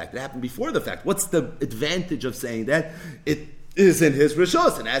after the fact; it happened before the fact. What's the advantage of saying that? It is in his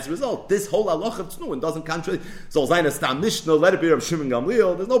rishos, and as a result, this whole halacha of tznuin doesn't contradict. So Zaina Stam Mishnah, let it be Rav Shimon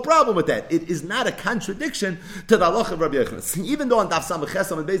Gamliel. There's no problem with that. It is not a contradiction to the halacha of Rabbi Yochanan. Even though on Daf Samach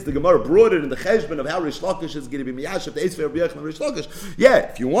Chesam and Beis the Gemara brought it in the cheshbon of how Rish Lakish is going to be miyashav the Eisvei Rabbi Yochanan Rish Lakish. Yeah,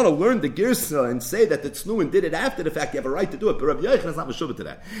 if you want to learn the girsa and say that the tznuin did it after the fact, you have a right to do it. But Rabbi Yochanan is not meshuvah to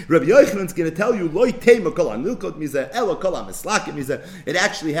that. Rabbi Yochanan is going to tell you loy teima kol hanilkot mizeh elo kol hamislakim mizeh. It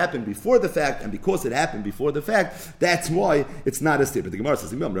actually happened before the fact, and because it happened before the fact, that's why it's not a stip. But the Gemara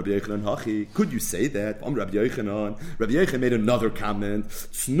says, Rabbi Yochanan hachi. Could you say that? Rabbi Yochanan made another comment.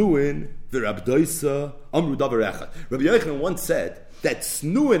 Tznuin v'Rabdoisa amru davar echad. Rabbi Yochanan once said that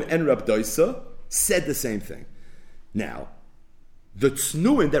Tznuin and Rabdoisa said the same thing. Now, the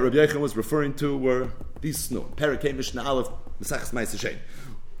Tznuin that Rabbi Yochanan was referring to were these Tznuin. Parakeh Mishnah Aleph Mesachas Ma'aseh Shein.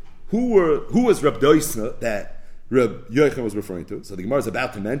 Who was Rabdoisa that Rabbi Yochanan was referring to? So the Gemara is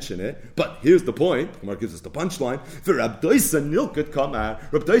about to mention it, but here's the point. The Gemara gives us the punchline. For Rabbi Doisa Nilkut Kama,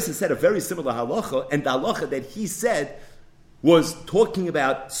 Rabbi Doisa said a very similar halacha, and the halacha that he said was talking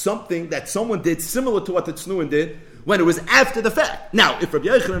about something that someone did similar to what the Tznuin did when it was after the fact. Now, if Rabbi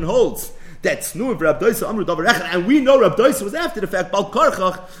Yochanan holds that Tznuin for Rabbi Doisa Amru Davar Echad, and we know Rabbi Doisa was after the fact, Bal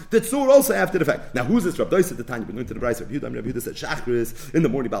Karchach, the Tznuin also after the fact. Now, who's this Rabbi Doisa? The time you went to the Brayso. Rabbi Yehuda said Shachris in the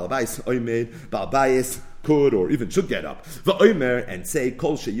morning. Balabais Oimed Balabais could or even should get up v'omer and say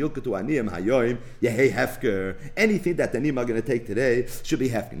kol sheyilkatu aniyim hayoim yehei hefker. Anything that the aniyim are going to take today should be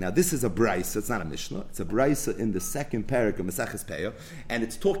hefker. Now this is a brayso. It's not a mishnah. It's a brayso in the second parak of Maseches Peah, and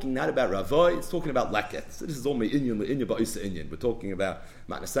it's talking not about ravoi. It's talking about leket. So this is all inyan ba'isa inyan. We're talking about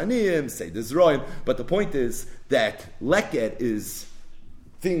manas aniyim, say dizroim. But the point is that leket is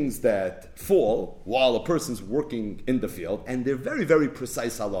things that fall while a person's working in the field, and they're very, very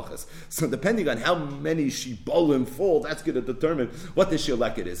precise halachas. So depending on how many shibolim fall, that's going to determine what the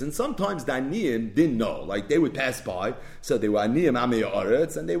shileket is. And sometimes the aniyim didn't know. Like they would pass by, so they were aniyim amei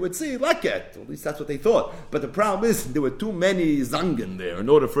aretz, and they would see leket. At least that's what they thought. But the problem is, there were too many zangen there in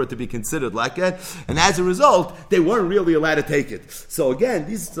order for it to be considered leket, and as a result, they weren't really allowed to take it. So again,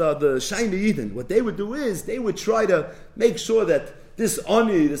 these the Shaina Eden, what they would do is, they would try to make sure that this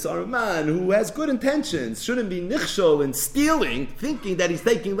Ani, this Araman, who has good intentions, shouldn't be nichshol in stealing, thinking that he's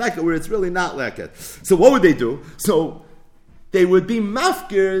taking leket, where it's really not leket. So what would they do? So they would be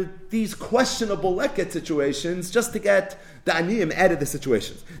mafkir these questionable leket situations just to get the aniyim out of the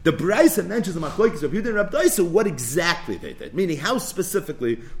situations. The Braisa mentions the machlokes of Yehuda and Rabbi Doisa, what exactly they did, meaning how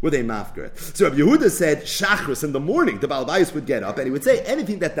specifically were they mafkir. So Rabbi Yehuda said, Shachris, in the morning, the Baal Bayis would get up and he would say,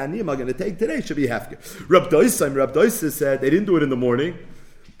 anything that the aniyim are going to take today should be hefker. Rabbi Doisa said, they didn't do it in the morning,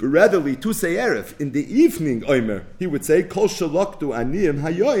 but ratherly to say erev, in the evening, Omer, he would say, Kol shaloktu aniyim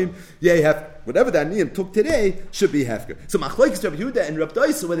hayoim yehef. Whatever the aniyim took today should be hefker. So machlokes Rabbi Yehuda and Rabbi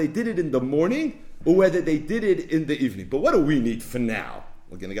Doisa, whether they did it in the morning or whether they did it in the evening. But what do we need for now?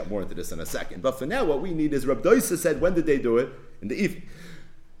 We're going to get more into this in a second. But for now, what we need is Rabbi Doisa said, when did they do it? In the evening.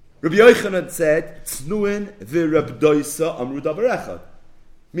 Rabbi Yochanan said, Tznuin v'Rabbi Doisa amru davar echad.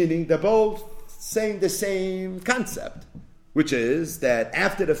 Meaning they're both saying the same concept, which is that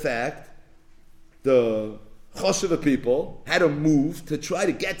after the fact, the Choshev people had to move to try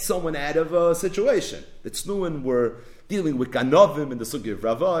to get someone out of a situation. The Tznuin were dealing with Ganovim in the Sugi of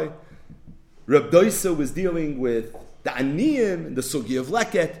Ravai. Rabbi Doisa was dealing with the Aniyim in the Sugi of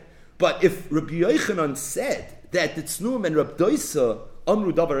Leket. But if Rabbi Yochanan said that the Tznuim and Rabbi Doisa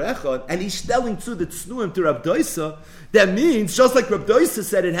Amru Davar Echad, and he's telling to the Tznuim to Rabbi Doisa, that means, just like Rabbi Doisa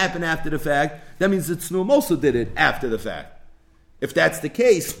said it happened after the fact, that means the Tznuim also did it after the fact. If that's the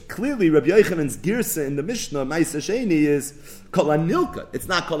case, clearly Rabbi Yochanan's girsa in the Mishnah, Ma'aseh Sheni, is Kol HaNilkat. It's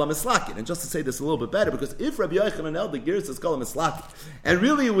not Kol HaMislakin. And just to say this a little bit better, because if Rabbi Yochanan held the girsa is Kol HaMislakin, and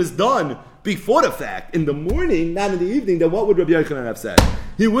really it was done before the fact, in the morning, not in the evening, then what would Rabbi Yochanan have said?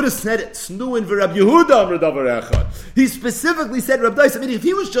 He would have said it, Snuin v'Rabbi Yehuda amru davar echad. He specifically said Rabbi Doisa. I mean, if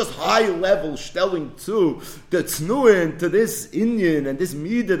he was just high level stelling to the Snuin, to this Inyan and this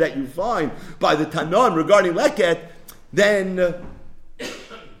Midah that you find by the Tanan regarding Leket, then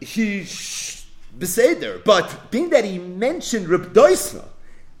he beseder. But being that he mentioned Rabbi Doisa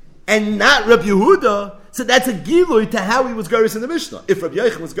and not Rabbi Yehuda, so that's a gilui to how he was garis in the Mishnah. If Rabbi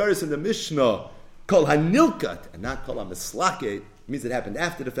Yochanan was garis in the Mishnah, Kol HaNilkat and not Kol HaMislaket, means it happened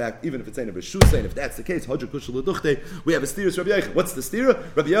after the fact, even if it's saying a B'Shus, and if that's the case, we have a steer Rabbi Yochanan. What's the steer?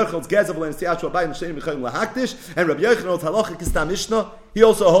 Rabbi Yochanan's Gezav and Siyachua Bayim Shein Mechayim Lahakdish, and Rabbi Yochanan holds Halacha Kistam Mishnah. He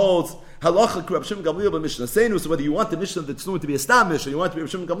also holds Halacha Rabbi Shimon Gamliel by Mishnah Seinu. So whether you want the Mishnah that's known to be a Stam Mishnah, or you want to be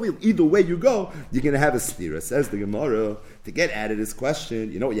Rabbi Shimon Gamliel, either way you go, you're going to have a steer. Says the Gemara, to get at it this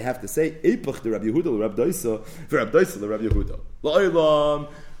question, you know what you have to say? Eipach the Rabbi Yehuda, Rabbi Doisa, for Rabbi Doisa, Rabbi Yehuda. La'olam,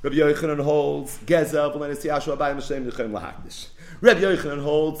 Rabbi Yochanan holds Gezav and Siyachua Bayim Shein Mechayim Lahakdish. Rabbi Yochanan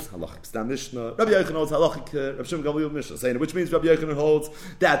holds Halacha Stam Mishnah. Rabbi Yochanan holds Halacha Rabbi Shimon Gamliel Mishnah Seinu, which means Rabbi Yochanan holds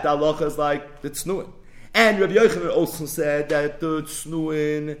that the halacha is like the Tznuin. And Rabbi Yochanan also said that the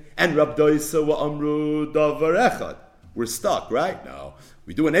Tznuin and Rabbi Doisa were Amru Davar Echad. We're stuck, right? No.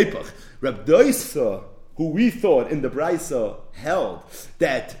 We do an Eipach. Rabbi Doisa, who we thought in the Brisa held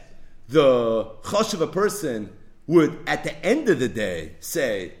that the Chosh of a person would, at the end of the day,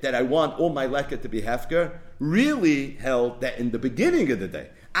 say that I want all my leket to be hefker, really held that in the beginning of the day.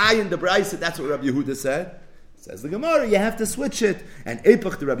 In the Brisa, that's what Rabbi Yehuda said. Says the Gemara, you have to switch it. And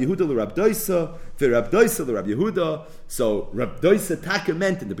Eipach the Rabbi Yehuda l'Rabbi Doisa, the Rabbi Doisa l'Rabbi Yehuda. So Rabbi Doisa taka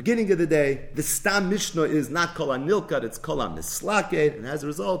meant in the beginning of the day. The Stam Mishnah is not Kol HaNilkat, it's Kol HaMislaket, and as a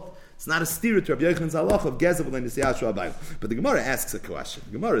result, it's not a steer to Rabbi Yochanan's halacha of Gezav and Siyachua Bayim. But the Gemara asks a question.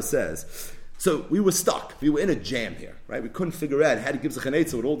 The Gemara says, so we were stuck. We were in a jam here, right? We couldn't figure out how to give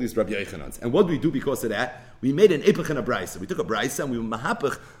Zachanetza with all these Rabbi Yochanans. And what did we do because of that? We made an Eipach and a Brisa. We took a Brisa and we were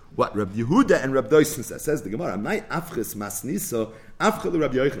mahapach what Rabbi Yehuda and Rabbi Doisa says. Says the Gemara, "My afchis masniso afchel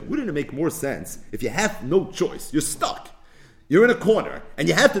Rabbi Yochanan." Wouldn't it make more sense if you have no choice? You're stuck. You're in a corner, and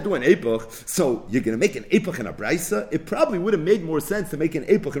you have to do an Eipach, so you're going to make an Eipach and a Brisa? It probably would have made more sense to make an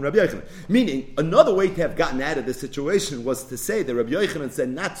Eipach and Rabbi Yochanan. Meaning, another way to have gotten out of this situation was to say that Rabbi Yochanan said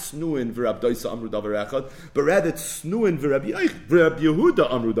not Snuin v'Rab Doisa Amru Davar Echad, but rather Snuin v'Rab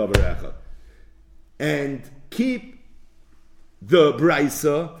Yehuda Amru Davar Echad. And keep the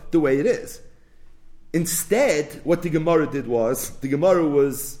Brisa the way it is. Instead, what the Gemara did was, the Gemara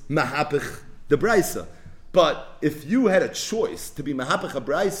was Mahapich the Brisa. But if you had a choice to be Mahapach a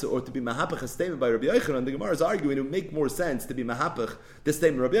Brisa or to be Mahapach a statement by Rabbi Yochanan, the Gemara is arguing it would make more sense to be Mahapach the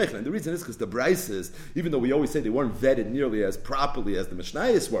statement of Rabbi Yochanan. The reason is because the Brisas, even though we always say they weren't vetted nearly as properly as the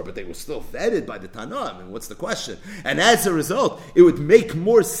Mishnayos were, but they were still vetted by the Tanam. And what's the question? And as a result, it would make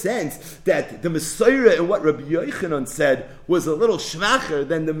more sense that the Messiah and what Rabbi Yochanan said was a little schwacher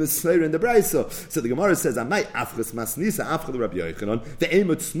than the Messiah and the Brisa. So the Gemara says, "Amai afchas masnisa afchal Rabbi Yochanan the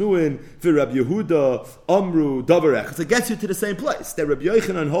eimot snuin for Rabbi Yehuda Amru Davar." So it gets you to the same place that Rabbi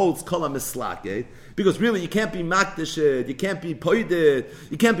Yochanan holds Kol HaMislake, because really you can't be makdashid, you can't be poided,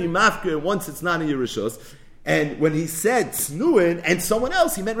 you can't be mafker once it's not in your rishos. And when he said Snuin and someone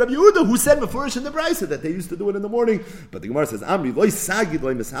else, he meant Rabbi Yehuda, who said Mefurish in the Brisa that they used to do it in the morning. But the Gemara says, Amri, loy sagid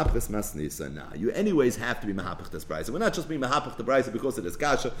loy mishapches masnisa. Nah, you anyways have to be mahapach this Brisa. We're not just being mahapach the Brisa because it is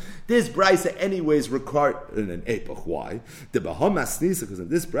kasha. This Brisa anyways required an epach. Why? The baham masnisa, because in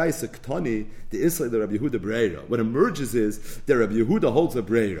this Brisa, ktani, the Isla, the Rabbi Yehuda breira. What emerges is that Rabbi Yehuda holds a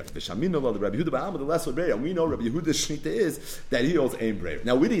breira. V'shamino, the Rabbi Yehuda ba'am, the lesser breira. And we know Rabbi Yehuda's shnita is that he holds aim breira.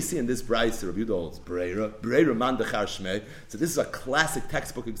 Now, what do you see in this Brisa? Rabbi Yehuda holds breira. So this is a classic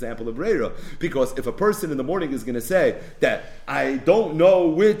textbook example of Breira. Because if a person in the morning is going to say that I don't know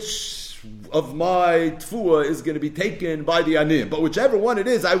which of my tfuah is going to be taken by the anim, but whichever one it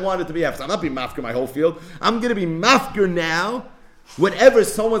is, I want it to be after. I'm not being mafker my whole field. I'm going to be mafker now. Whenever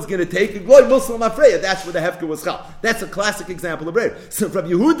someone's going to take it, glory Muslim Afreya, that's where the hefker was chal. That's a classic example of Breira. So if Rabbi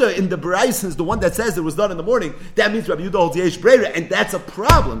Yehuda in the Brisa is the one that says it was done in the morning, that means Rabbi Yehuda holds Yesh Breira, and that's a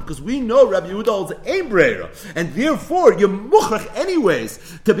problem, because we know Rabbi Yehuda holds Ein Breira, and therefore you're muchrach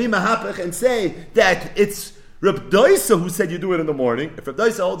anyways to be mahapach and say that it's Reb Doisa who said you do it in the morning. If Reb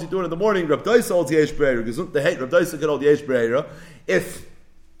Doisa holds you do it in the morning, Reb Doisa holds Yesh Breira. Gesund the hate, Reb Doisa can hold Yesh Breira. If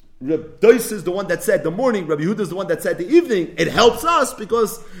Rabbi Doisa is the one that said the morning, Rabbi Yehuda is the one that said the evening, it helps us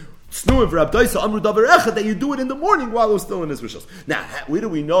because Snuim for Rabbi Doisa Amru Davar Echad that you do it in the morning while we're still in his rishos. Now, where do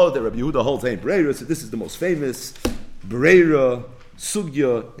we know that Rabbi Yehuda holds Ein Breira? So this is the most famous Breira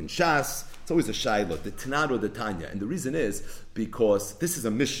Sugya in Shas. It's always a shayla, the Tanan or the Tanya. And the reason is because this is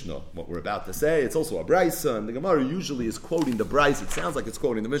a Mishnah, what we're about to say. It's also a Brisa, and the Gemara usually is quoting the Brisa. It sounds like it's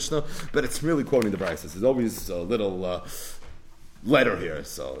quoting the Mishnah, but it's really quoting the Brisa. There's always a little letter here.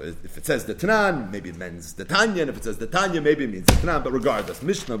 So if it says the Tanan, maybe it means the Tanya, and if it says the Tanya, maybe it means the Tanan, but regardless,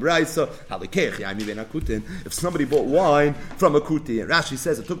 Mishnah, Braisa, Halikech, Yaimi Ben Akutin, if somebody bought wine from a Kuti, and Rashi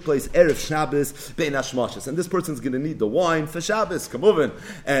says it took place Erev Shabbos, Ben Hashmashis, and this person's going to need the wine for Shabbos, Kamuvin,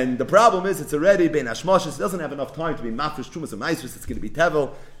 and the problem is it's already Ben Hashmashis, it doesn't have enough time to be Mafresh, Trumas, and Maisris, it's going to be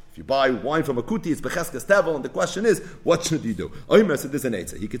Tevel. If you buy wine from a kuti, it's becheskes tevel, and the question is, what should you do? Omer said there's an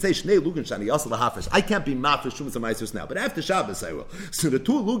eitzah. He could say, Shnei lugen shani yasal hafish. I can't be mafresh shumas and ma'asos now, but after Shabbos I will. So the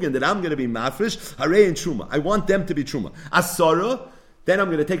two lugen that I'm going to be mafresh, harei and truma. I want them to be truma. Asara, then I'm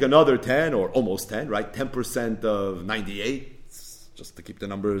going to take another 10 or almost 10, right? 10% of 98, just to keep the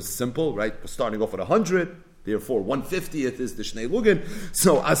numbers simple, right? Starting off at 100. Therefore, 1/50th is the Shnei Lugan.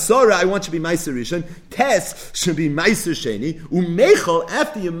 So, Asara, I want you to be Meiser Rishon. Tes should be Meiser Sheni. Umechel,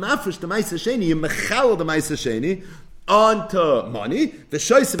 after you mafresh the Meiser Sheni, you mechal the Meiser Sheni onto money. The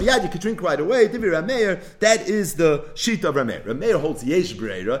Shoysim Yad, you could drink right away. Divi Rameir, that is the sheet of Rameir. Rameir holds Yesh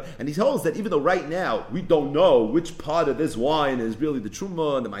Breira, and he holds that even though right now we don't know which part of this wine is really the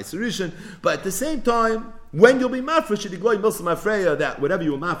Truma and the Meiser Rishon, but at the same time, when you'll be mafresh, that whatever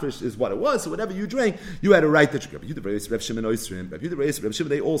you were mafresh is what it was. So whatever you drank, you had a right to drink. They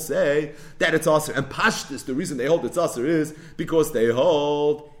all say that it's aser. And pashtus, the reason they hold it's aser is because they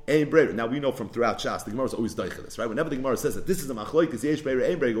hold ein breira. Now we know from throughout Shas, the Gemara is always daichelis, right? Whenever the Gemara says that this is a machloikis yesh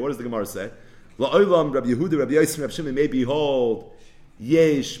breira ein breira, what does the Gemara say? La'olam Rabbi Yehuda, Rabbi Yosef, Rabbi Shimon may behold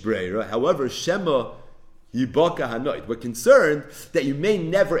yesh breira. However, Shema Yibaka Hanoit. We're concerned that you may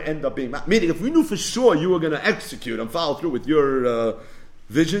never end up being... Meaning, if we knew for sure you were going to execute and follow through with your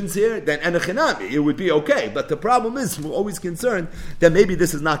visions here, then Enochinami, it would be okay. But the problem is, we're always concerned that maybe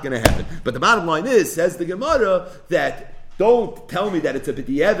this is not going to happen. But the bottom line is, says the Gemara, that don't tell me that it's a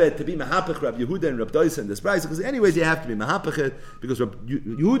b'di'evet to be mahapach Rabbi Yehuda and Rabbi Doisa in this price, because anyways you have to be mahapach because Rabbi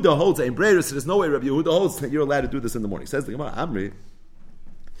Yehuda holds a breira, so there's no way Rabbi Yehuda holds that you're allowed to do this in the morning. Says the Gemara, Amri.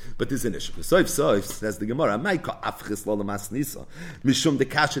 But this is an issue. Soif says the Gemara, Mishum de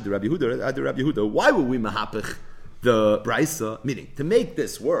Kasha de Rabbi Yehuda. Why would we mahapich the brisa? Meaning, to make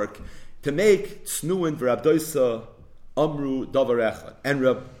this work, to make Tznuin v'Rab Doisa Amru Davar Echad, and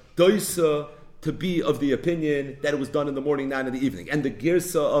Rab Doisa to be of the opinion that it was done in the morning, not in the evening, and the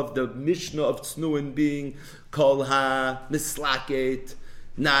girsa of the Mishnah of Tznuin being Kol Ha Mislaket,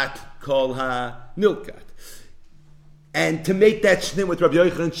 not Kol Ha Nilkat. And to make that shnim with Rabbi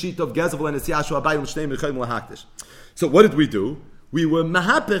Yochanan sheet of Gezavel and Yashua Abayim Shneim Mechayim Lahaktish. So what did we do? We were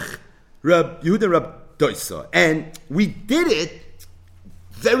mahapich Rab Yehuda and Rab Doisa, and we did it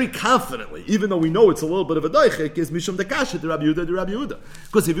very confidently, even though we know it's a little bit of a doichik, is mishum dekasha to Rabbi Yehuda to Rabbi Yehuda.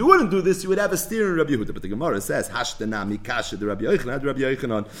 Because if you wouldn't do this, you would have a steer in Rabbi Yehuda. But the Gemara says, hashtanami kasha to Rabbi Yochanan, Rabbi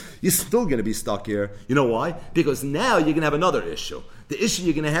Yochanan. You're still going to be stuck here. You know why? Because now you're going to have another issue. The issue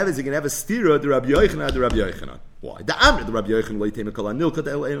you're going to have is you're going to have a steer to Rabbi Yochanan to Rabbi Yochanan. Why? The Amr, the Rabbi Yochanan,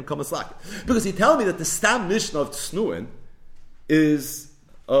 because he telling me that the Stam Mishnah of Tznuin is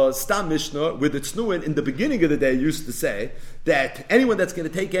Stam Mishnah, with the Tznuin in the beginning of the day used to say that anyone that's going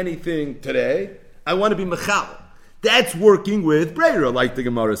to take anything today, I want to be Mechal. That's working with Breira, like the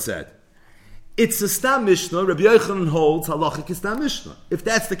Gemara said. It's a Stam Mishnah. Rabbi Yochanan holds halachic is Stam Mishnah. If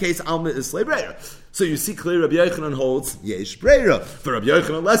that's the case, Alma is Slay Breira. So you see clearly Rabbi Yochanan holds Yesh Breira. For Rabbi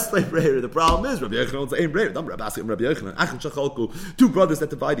Yochanan, less Slay Breira. The problem is Rabbi Yochanan holds Ein Breira. Rabbi Yochanan, Achan Shachalku, two brothers that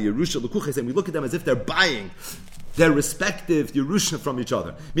divide the Yerusha L'kuches, and we look at them as if they're buying their respective Yerusha from each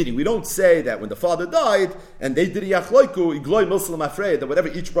other. Meaning, we don't say that when the father died and they did a Yachloiku, Igloi Muslim Afrei, that whatever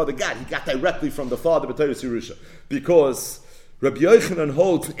each brother got, he got directly from the father, B'Toyos Yerusha. Because Rabbi Yochanan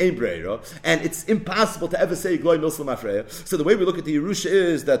holds Ein Breira, and it's impossible to ever say Igloi Muslim Afrei. So the way we look at the Yerusha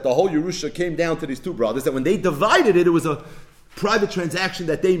is that the whole Yerusha came down to these two brothers, that when they divided it, it was a private transaction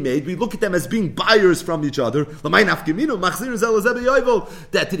that they made. We look at them as being buyers from each other. That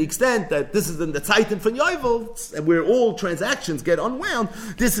to the extent that this is in the Titan from Yovel, and where all transactions get unwound,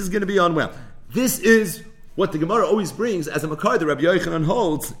 this is going to be unwound. This is what the Gemara always brings as a makar that Rabbi Yochanan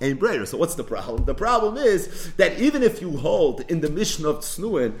holds Ein Breira. So what's the problem? The problem is that even if you hold in the Mishnah of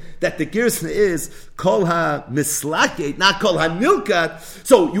Tznuin that the Girsna is Kol Ha-Mislaket, not Kol Ha-Nilkat,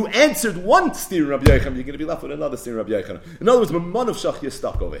 so you answered one steer Rabbi Yochanan, you're going to be left with another steer Rabbi Yochanan. In other words, Mamon of Shach, you're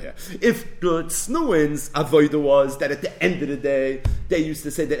stuck over here. If the Tznuin's avoida was that at the end of the day, they used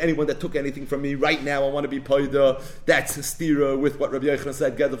to say that anyone that took anything from me, right now I want to be poida, that's a steer with what Rabbi Yochanan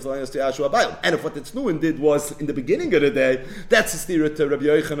said, and if what the Tznuin did was in the beginning of the day, that's a steer to Rabbi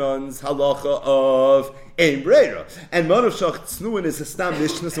Yochanan's halacha of Ein Breira. And Manav Shach Tznuin is a Stam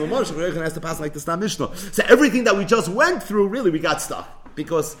Mishnah, so Manav Shach Rabbi Yochanan has to pass like the Stam Mishnah. So everything that we just went through, really, we got stuck.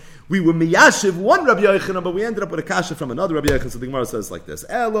 Because we were miyashiv one Rabbi Yochanan, but we ended up with a kasha from another Rabbi Yochanan. So the Gemara says like this: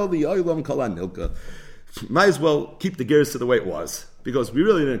 Elo li'olam kol hanilka. Might as well keep the gears to the way it was, because we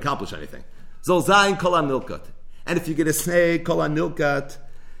really didn't accomplish anything. Zol zayin kol hanilkat. And if you get a snake kol hanilkat,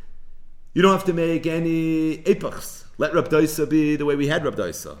 you don't have to make any epachs. Let Rab Doisa be the way we had Rab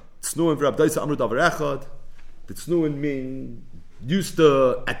Doisa. Tznuin for Rab Doisa Amru Davar Echad. The Tznuin mean used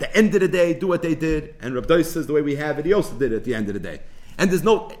to at the end of the day do what they did, and Rab Doisa is the way we have it. He also did it at the end of the day. And there's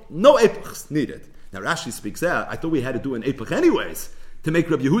no epochs needed. Now Rashi speaks out, I thought we had to do an epoch anyways, to make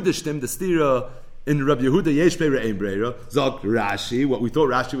Rabbi Yehuda stem the stira in Rabbi Yehuda yesh beira ein breira. Zog Rashi, what we thought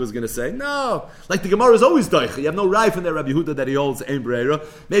Rashi was going to say. No, like the Gemara is always doicha. You have no right from there Rabbi Yehuda that he holds ein breira.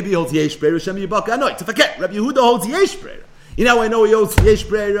 Maybe he holds yesh breira. Shem yibaka anoy. To forget, Rabbi Yehuda holds yesh breira. You know, I know he holds yesh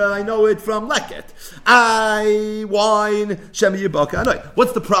breira. I know it from leket. I wine shem yibaka anoy.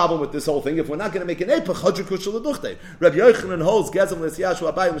 What's the problem with this whole thing? If we're not going to make an epoch, hadra kushal leduchte. Rabbi Yochanan holds gezem les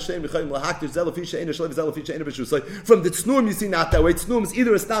yashu abayim l'shem l'chayim l'haktir zelafisha ena shlev zelafisha ena b'shusay. From the tznuim you see not that way. Tznuim is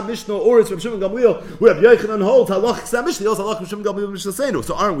either a stam mishnah or it's Rabbi Shimon Gamliel. Where Rabbi Yochanan holds halach stam mishnah, he holds halach Shimon Gamliel mishnah.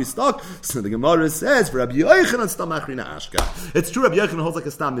 So aren't we stuck? So the Gemara says for Rabbi Yochanan stam achrina ashka. It's true Rabbi Yochanan holds like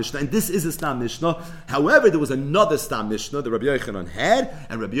a stam mishnah, and this is a stam mishnah. However, there was another stam mishnah that Rabbi Yochanan had,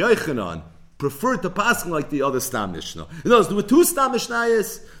 and Rabbi Yochanan preferred to pass like the other Stam Mishnah. In other words, there were two Stam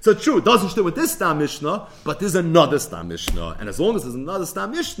Mishnayos. So true, it doesn't stay with this Stam Mishnah, but there's another Stam Mishnah. And as long as there's another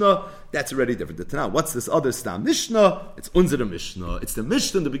Stam Mishnah, that's already different. Now, what's this other Stam Mishnah? It's Unzera Mishnah. It's the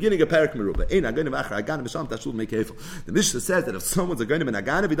Mishnah in the beginning of Perek Merubah. The Mishnah says that if someone's a Gainim and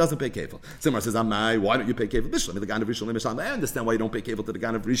Aganav, he doesn't pay Kefil. Someone says, why don't you pay Kefil? I understand why you don't pay Kefil to the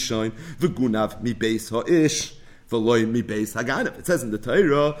Ganav Rishon. V'gunav mi beis ha'ish. V'loi mi beis haganav. It says in the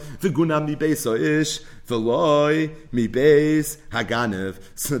Torah, v'gunav mi beis ha'ish, v'loi mi beis haganav.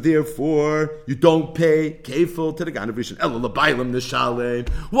 So therefore, you don't pay kefil to the ganav rishon. Ela l'baylam nishalem.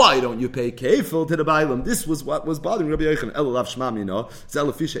 Why don't you pay kefil to the baylam? This was what was bothering Rabbi Yochanan. Ela lav shmamino.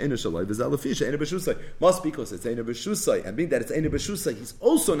 Zelafisha ena shaloi. V'zelafisha ena b'shusay. Must be because it's ena b'shusay. And being that it's ena b'shusay, he's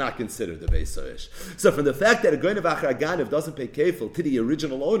also not considered the beis ha'ish. So from the fact that a goynav achar haganav doesn't pay kefil to the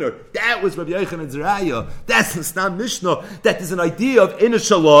original owner, that was Rabbi Yochanan's raya. That's the Stam Mishnah, that there's an idea of Ena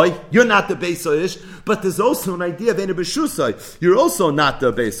Shaloi, you're not the Beis Ha'ish, but there's also an idea of Ena B'Shusai, you're also not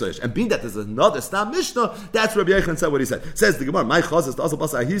the Beis Ha'ish. And being that there's another Stam Mishnah, that's Rabbi Yochanan said what he said. Says the Gemara, My Chazas, Ta'asal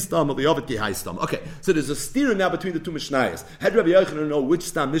Basa Ahistam, Li'ovet Ki Haistam. Okay, so there's a steer now between the two Mishnayos. Had Rabbi Yochanan know which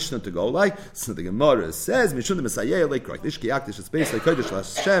Stam Mishnah to go like? So the Gemara says, Mishun Mesayeh, Le'krak, Lishki Aktish, Space,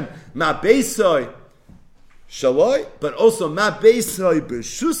 Le'kodesh, Hashem, Ma Beis Shaloi, but also Ma Beis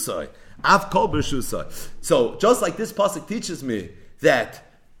B'Shusai. So just like this pasuk teaches me that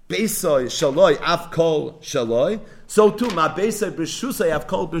Beisai Shaloi Avkol Shaloi, so too Ma Beisai B'Shusai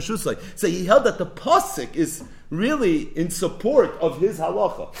Avkol B'Shusai. So he held that the pasuk is really in support of his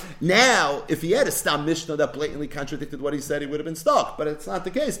halacha. Now, if he had a Stam Mishnah that blatantly contradicted what he said, he would have been stuck. But it's not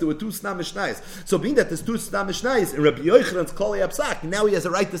the case. There were two Stam Mishnayos. So being that there's two Stam Mishnayos in Rabbi Yochanan's Kol Yapsak, now he has a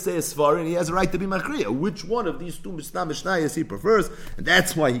right to say a Svar and he has a right to be Machriya. Which one of these two Stam Mishnayos he prefers? And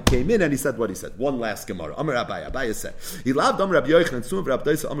that's why he came in and he said what he said. One last Gemara. Amar Abaye said, he loved Amar Rabbi Yochanan, Tznuin Rabbi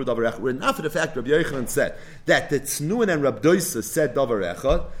Doisa, Amar Davar Echad. We're enough for the fact Rabbi Yochanan said that the Tznuin and Rabbi Doisa said Davar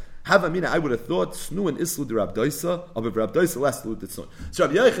Echad. I would have thought Snuin Islu de Rab Doisa, of Rab Doisa less Snu de Snuin. So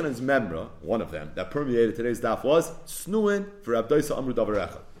Rabbi Yochanan's memra, one of them, that permeated today's daf was Snuin for Rab Doisa Amru Davar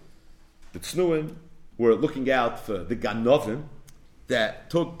Echad. The Snuin were looking out for the Ganovim that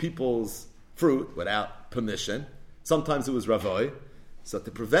took people's fruit without permission. Sometimes it was Ravoi. So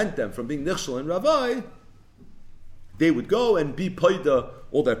to prevent them from being Nichshel and Ravoi, they would go and be Paida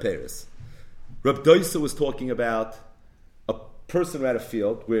all their payers. Rab Doisa was talking about person at a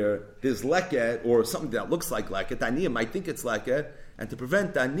field where there's leket or something that looks like leket, the aniyim might think it's leket, and to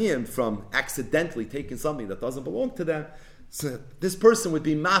prevent the aniyim from accidentally taking something that doesn't belong to them, so this person would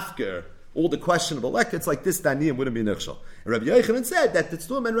be mafker all the questionable lekets like this, the aniyim wouldn't be nichshel. And Rabbi Yochanan said that the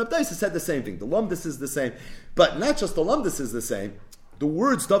Tznuim and Rabbi Doisa said the same thing. The lumdus is the same, but not just the lumdus is the same. The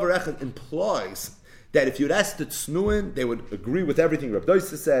words davar echad implies that if you'd ask the Tznuin, they would agree with everything Rab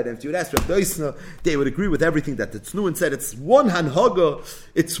Doisa said, and if you'd ask Rab Doisa, they would agree with everything that the Tznuin said. It's one hanhaga,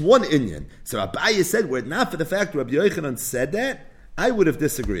 it's one inyan. So Abaye said, were it not for the fact Rabbi Yochanan said that, I would have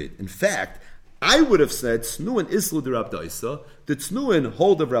disagreed. In fact, I would have said, Tznuin islu de Rab Doisa, the Tznuin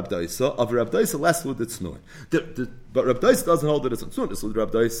hold of Rab Doisa, of Rab Doisa less lu the Tznuin. But Rab Doisa doesn't hold it as Tznuin islu de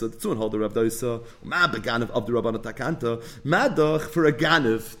Rab Doisa, the Tznuin hold the Rab Doisa, ma beganav of the Rabbana Takanta, madach for a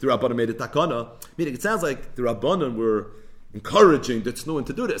ganav, the Rabbana made a takana. Meaning it sounds like the Rabbanan were encouraging the Tznuin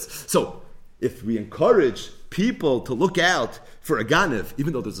to do this. So, if we encourage people to look out for a ganav,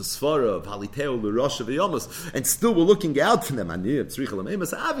 even though there's a svara of haliteo l'rosha v'yomus, and still we're looking out for them,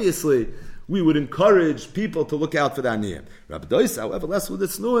 obviously, we would encourage people to look out for the aniyim. Rabbi Doisa, however, less with the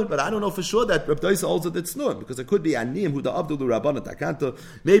tznuim, but I don't know for sure that Rabbi Doisa holds with the tznuim, because it could be aniyim who the avdul rabbana takanta.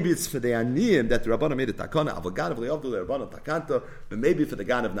 Maybe it's for the aniyim that the rabbana made a takana, avoganav le'avdul rabbana takanta, but maybe for the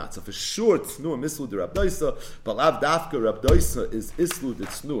ganav not. So for sure, tznuim islu the Rabbi Doisa, but lav dafka Rabbi Doisa is islu the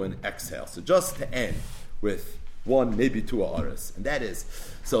tznuim exhale. So just to end with one, maybe two aras, and that is,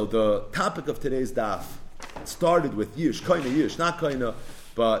 so the topic of today's daf It started with Yish, Koina Yish, not Koina,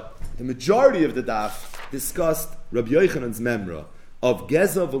 but the majority of the daf discussed Rabbi Yochanan's memra of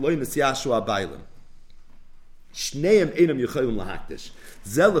Geza v'loy Nesyashu Abaylim. Shneim einam yichayim lahakdish.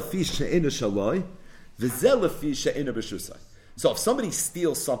 Zeh lefi she'ena shaloi, v'zeh lefi she'ena b'shusai. So if somebody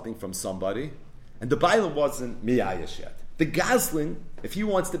steals something from somebody, and the Bailam wasn't miyayish yet, the Gazling, if he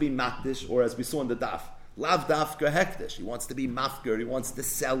wants to be makdish, or as we saw in the daf, lav dafka hekdish, he wants to be mafker, he wants to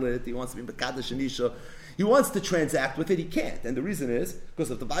sell it, he wants to be mekadosh anisha, he wants to transact with it, he can't. And the reason is,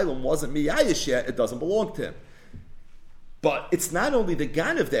 because if the Bailam wasn't miyayish yet, it doesn't belong to him. But it's not only the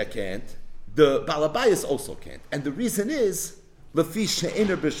Ganav that can't, the Balabayas also can't. And the reason is, lefi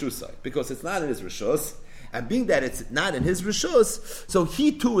she'ener b'shusai, because it's not in his rishus, and being that it's not in his rishus, so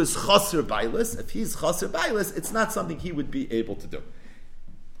he too is chaser bailis. If he's chaser bailis, it's not something he would be able to do.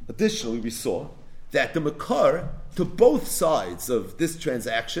 Additionally, we saw that the makar to both sides of this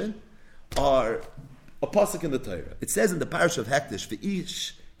transaction are a pasuk in the Torah. It says in the parish of Hektish,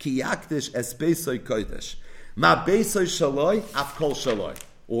 v'ish ki yakdish es beisoy kodesh, ma beisoy shaloi af kol shaloi.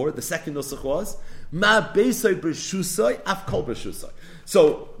 Or the second nusach was ma beisoy b'shusay af kol b'shusay.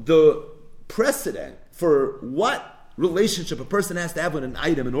 So the precedent for what relationship a person has to have with an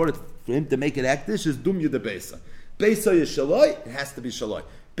item in order for him to make it akdish is dumya de beisoy. Beisoy is shaloi, it has to be shaloi.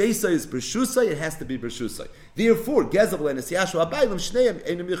 Beisoy is b'shusay, it has to be b'shusay. Therefore, gezav le'nesyashu abaylim shneim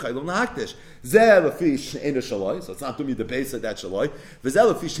einam yichaylim lahakdish. Zeh lefi she'ena shaloi, so it's not dumya de beisoy that shaloi.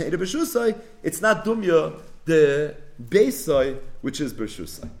 V'zeh lefi she'ena b'shusay, it's not dumya the beisoy which is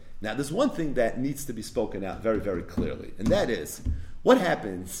b'shusay. Now, there's one thing that needs to be spoken out very, very clearly, and that is, what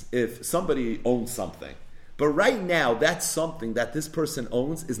happens if somebody owns something, but right now that something that this person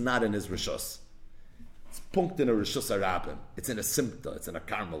owns is not in his rishus? It's punkt in a rishus arabim, it's in a simta, it's in a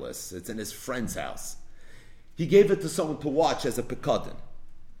karmelis, it's in his friend's house. He gave it to someone to watch as a pekadin.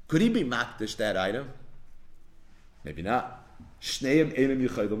 Could he be makdish that item? Maybe not. Shneim einam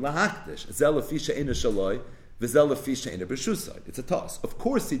yichaydim lahakdish. Zeh lefi she'ena shaloi, v'zeh lefi she'ena b'shusai. It's a toss. Of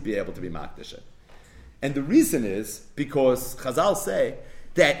course he'd be able to be makdish it. And the reason is because Chazal say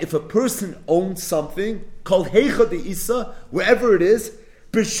that if a person owns something, kol heicha de isa, wherever it is,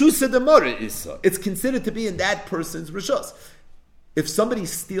 b'shusa de mara isa, it's considered to be in that person's rishus. If somebody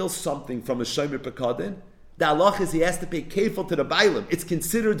steals something from a shomer pekadin, the halach is he has to pay kefil to the bailim. It's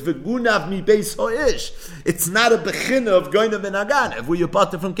considered v'gunav mi beis ho'ish. It's not a bechina of goyna ben aganev where you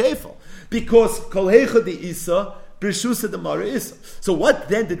bought it from kefil, because kol heicha de isa. So what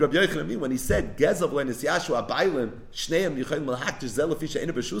then did Rabbi Yochanan mean when he said Gezav le'nesyashu abaylim shneim yichayim l'hakdish zeh lefi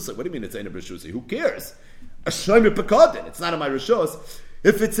she'ena b'shusay? What do you mean it's ena b'shusay? Who cares? A shomer pekadin. It's not in my rishos.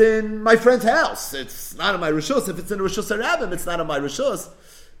 If it's in my friend's house, it's not in my rishos. If it's in a rishos harabim, it's not in my rishos.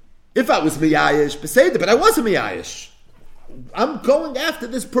 If I was miyayish, beseder, but I wasn't miyayish. I'm going after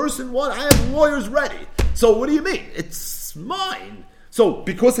this person. One, I have lawyers ready. So what do you mean? It's mine. So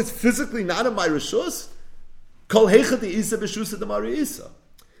because it's physically not in my rishos. The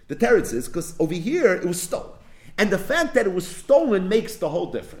teretz is because over here it was stolen, and the fact that it was stolen makes the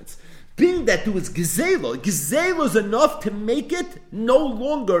whole difference. Being that there was gezela is enough to make it no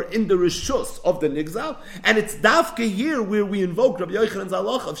longer in the rishus of the nigzal, and it's dafke here where we invoke Rabbi Yochanan's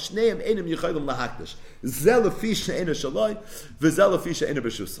halach of shneim einim yichaylim lahakdish zeh lefi she'ena shaloi v'zeh lefi she'ena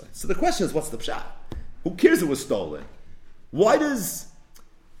b'shusai. So the question is, what's the pshat? Who cares it was stolen? Why does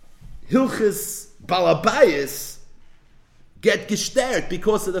Hilchis Balabayas get gestert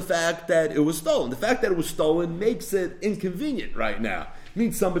because of the fact that it was stolen? The fact that it was stolen makes it inconvenient right now. It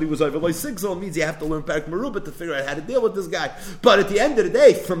means somebody was over loy sigzol, means you have to learn Parak Merubah to figure out how to deal with this guy. But at the end of the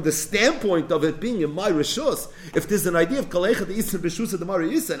day, from the standpoint of it being in my rishus, if there's an idea of kalecha the isin b'shus the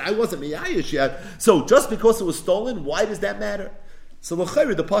mari isin, I wasn't miyayish yet. So just because it was stolen, why does that matter? So the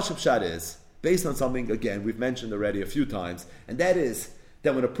pashup shot is based on something again we've mentioned already a few times, and that is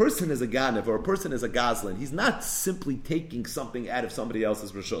that when a person is a Ganev or a person is a Gazlan, he's not simply taking something out of somebody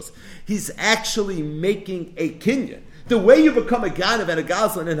else's Rishus. He's actually making a Kinyan. The way you become a Ganev and a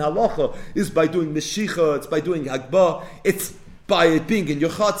Gazlan in Halacha is by doing Meshicha, it's by doing Hagbah, it's by it being in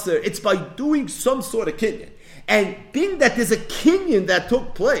your Chatzar, it's by doing some sort of Kinyan. And being that there's a Kinyan that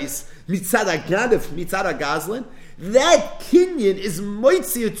took place, Mitzad HaGanev, Mitzad HaGazlan, that Kinyan is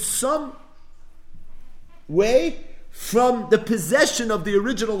Moitzi some way from the possession of the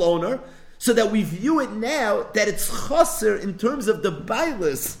original owner, so that we view it now that it's chaser in terms of the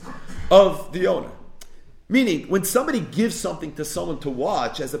bailis of the owner. Meaning, when somebody gives something to someone to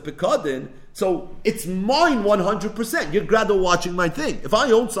watch as a pekadin, so it's mine 100%. You're glad watching my thing. If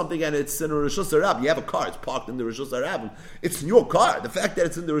I own something and it's in a Rishus Harabim, you have a car, it's parked in the Rishus Harabim, it's in your car. The fact that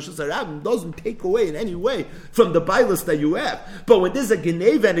it's in the Rishus Harabim doesn't take away in any way from the bailus that you have. But when there's a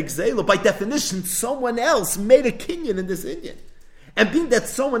Geneva and Exela, by definition, someone else made a kinyan in this Indian. And being that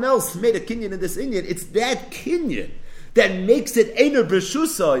someone else made a kinyan in this Indian, it's that kinyan that makes it Einer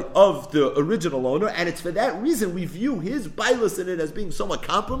B'Shusai of the original owner, and it's for that reason we view his bailus in it as being somewhat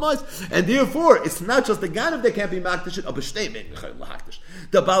compromised, and therefore it's not just the Ganav that can't be Makdish, a B'Shteimen.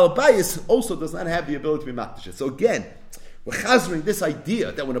 The Baal Bayis also does not have the ability to be Makdish. So again, we're chazering this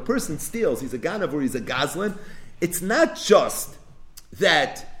idea that when a person steals, he's a Ganav or he's a Gazlan, it's not just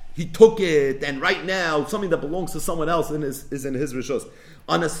that he took it, and right now something that belongs to someone else is in his Rishus.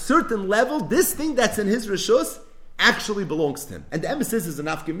 On a certain level, this thing that's in his Rishus actually belongs to him. And the emphasis is an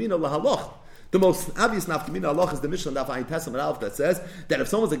nafkamina lahaloch. The most obvious nafkamina halach is the Mishnah Daf Ayin Tesam and Aleph that says that if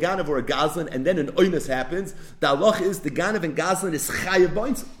someone's a Ganav or a Gazlan and then an oinus happens, the halach is the Ganav and Gazlan is chayiv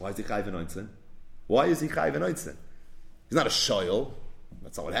b'oinsin. Why is he chayiv b'oinsin? Why is he chayiv b'oinsin? He's not a shoyl.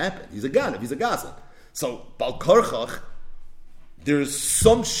 That's not what happened. He's a Ganav. He's a Gazlan. So Bal Korchach, there's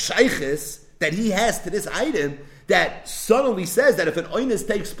some shaykhis that he has to this item that suddenly says that if an oinus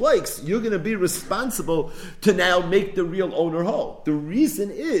takes place, you're going to be responsible to now make the real owner whole. The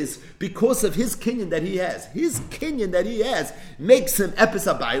reason is because of his kinyan that he has. His kinyan that he has makes him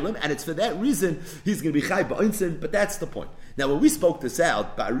epis habaylim, and it's for that reason he's going to be chai ba'oinsin, but that's the point. Now, when we spoke this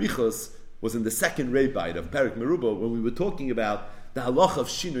out, Ba'arichos was in the second Rebbe of Perik Meruba, when we were talking about the halach of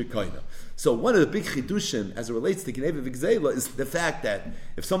shinui koina. So one of the big chidushim as it relates to Geneva V'Gzeila is the fact that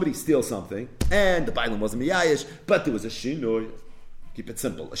if somebody steals something and the bailam wasn't miyayish, but there was a shinui, keep it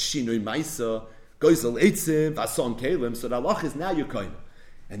simple, a shinui maisa, goizel eitzim, vason kelim, so the halach is now your koina.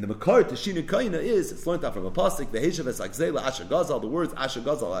 And the makar to shinui koina is, it's learned out from a pasuk, the heshav es agzeila asher gazal, the words asher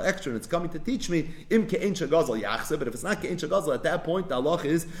gazal are extra, and it's coming to teach me, im ke'en shagazal yachse, but if it's not ke'en shagazal, at that point, the halach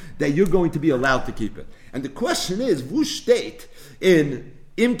is that you're going to be allowed to keep it. And the question is, vu state in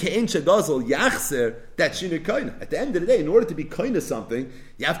im ke'en shagazal yachser, that shinui koina. At the end of the day, in order to be koina something,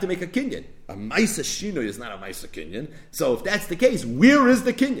 you have to make a kinyan. A maisa shinui is not a maisa kinyan. So if that's the case, where is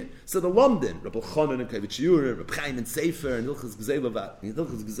the kinyan? So the London, Rabbi Chanan and Kavit Shiurim, Rabbi Chaim and Sefer, and Hilchas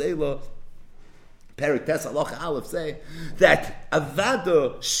Gzeila, Perik Tes Halacha Aleph say that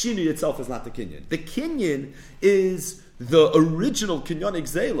avada shinui itself is not the kinyan. The kinyan is the original kinyonik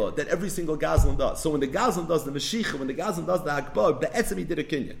zela that every single Gazlan does. So when the Gazlan does the Mashiach, when the Gazlan does the Hakbar, be'etzem he did a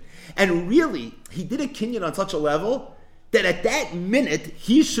kinyan. And really, he did a kinyan on such a level that at that minute,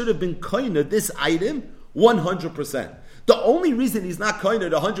 he should have been koina this item 100%. The only reason he's not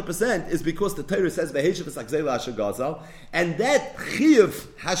koina 100% is because the Torah says v'heshav es hakzela asher gazal, and that chiyuv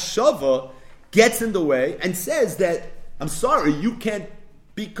hashava gets in the way and says that, I'm sorry, you can't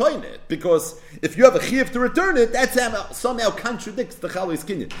be koined, because if you have a chiyuv to return it, that somehow contradicts the chalais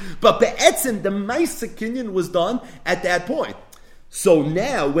kinyan. But be'etzim, the ma'isa kinyan was done at that point. So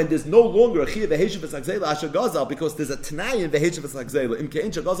now, when there's no longer a chiyuv v'heshav es hakzela asher gazal, because there's a tnai in v'heshav es hakzela im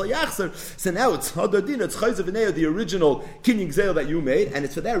ke'en shagazal yachzer, so now it's hadadin, it's chayzav v'nei, the original kinyan gzela that you made, and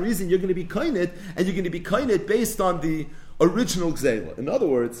it's for that reason you're going to be koined, and you're going to be koined based on the original gzela. In other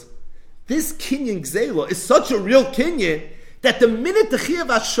words, this kinyan gzela is such a real kinyan that the minute the Chiyuv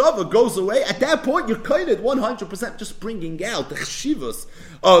HaShava goes away, at that point you're koined 100%, just bringing out the chshivas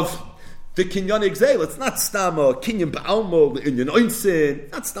of the kinyan gzela. It's not stama kinyan ba'alma, the inyan oinsin,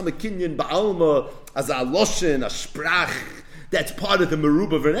 it's not stama kinyan ba'alma as a loshen, a sprach, that's part of the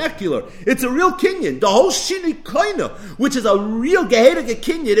Meruba vernacular. It's a real kinyan. The whole Shini Koina, which is a real Geherige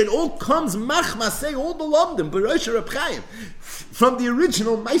kinyan, it all comes machmasei, all the Lomdim, Berosh Reb Chaim, from the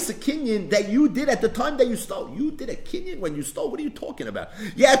original Maisa kinyan that you did at the time that you stole. You did a kinyan when you stole. What are you talking about?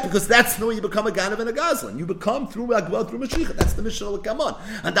 Yeah, because that's the way you become a Ganav and a Gazlan. You become through Agvel, through Mashiach. That's the Mishnah L'Kamon.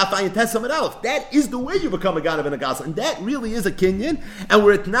 And Daf Ayin Tesam and Aleph. That is the way you become a Ganav and a Gazlan. And that really is a kinyan. And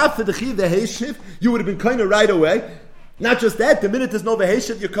were it not for the Chiv, the Heishiv, you would have been Koina right away. Not just that, the minute there's no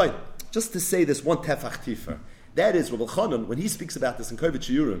veheshev, you're koin. Just to say this one tefach tifer, that is Rabbi Chanan, when he speaks about this in Kovit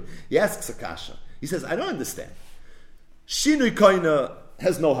Shiurim, he asks a kasha. He says, I don't understand. Shinui koina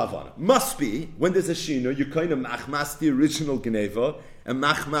has no havana. Must be, when there's a shinu, you're koina machmas the original geneva, and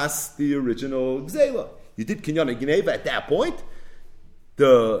machmas the original gzela. You did kinyan geneva at that point.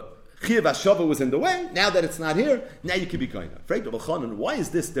 The Chiyuv HaShava was in the way. Now that it's not here, now you can be koina. Rabbi Chanan, why is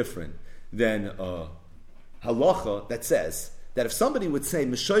this different than halacha that says that if somebody would say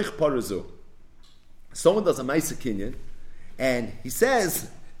Meshoich Parazu, someone does a Maisa Kinyan, and he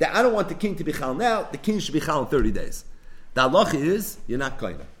says that I don't want the king to be chal now, the king should be chal in 30 days. The halacha is, you're not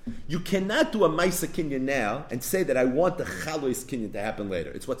koina. You cannot do a Maisa Kinyan now and say that I want the Chalois Kinyan to happen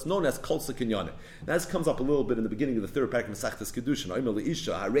later. It's what's known as Kolsa Kinyane. Now this comes up a little bit in the beginning of the third paragraph of Masechtas Kedushin.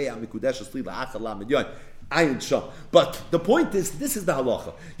 But the point is, this is the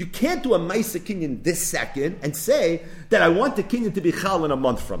halacha. You can't do a Maisa Kinyan this second and say that I want the Kinyan to be Chal in a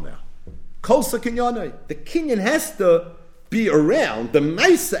month from now. Kolsa Kinyane. The Kinyan has to be around the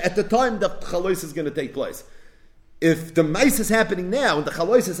Maisa at the time that Chalois is going to take place. If the mice is happening now and the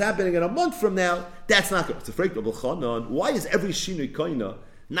chalois is happening in a month from now, that's not good. It's a freak of Chanan. Why is every shinui koina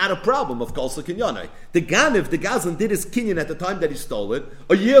not a problem of kolsa kinyanai? The Ganiv, the Gazlan, did his kinyan at the time that he stole it.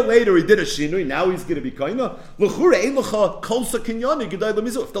 A year later he did a shinui, now he's going to be koina. Kolsa kinyanai.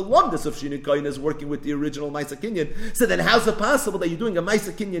 If the lumdus of shinui koina is working with the original Maisa kinyan, so then how's it possible that you're doing a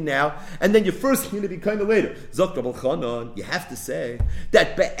Maisa kinyan now and then you're first going to be koina later? Zok Chanan, you have to say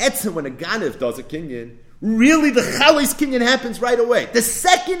that be'etzim when a Ganiv does a kinyan, really, the Chalois Kinyan happens right away. The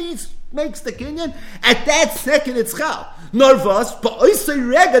second he makes the Kinyan, at that second it's Chal. Narvas, but also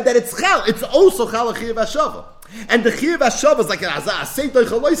rega that it's Chal. It's also Chal Chiyav Hashava. And the Chiyav Hashava is like an Asay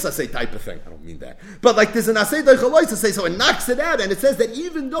Doichaloisa say type of thing. I don't mean that. But like there's an Asay Doichaloisa say, so it knocks it out, and it says that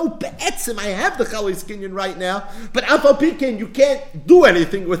even though Be'etzim I have the Chalois Kinyan right now, but Afal Pikin, you can't do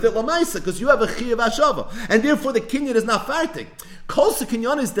anything with it Lamaisa, because you have a Chiyav Hashava. And therefore the Kinyan is not farting. Kolsa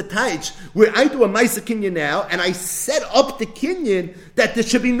Kinyan is the taich where I do a Maisa Kinyan now and I set up the Kinyan that there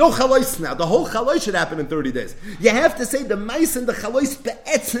should be no Chalois now. The whole Chalois should happen in 30 days. You have to say the Maisa and the Chalois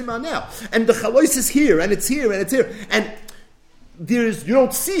be'etzim are now. And the Chalois is here and it's here and it's here. And you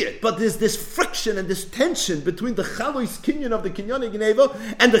don't see it, but there's this friction and this tension between the Chalois Kinyan of the Kinyan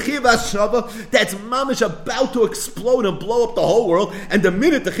Gneva and the Chiyav Hashava that's mamish about to explode and blow up the whole world. And the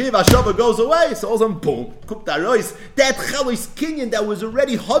minute the Chiyav Hashava goes away, so all of a sudden, boom, Kuptarois, that Chalois Kinyan that was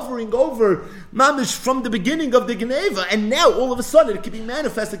already hovering over mamish from the beginning of the Gneva, and now all of a sudden it can be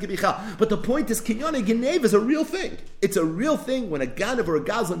manifest, it can be Chal. But the point is, Kinyan Gneva is a real thing. It's a real thing when a Ganav or a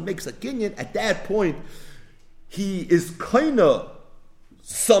Gazlan makes a Kinyan. At that point, he is kinda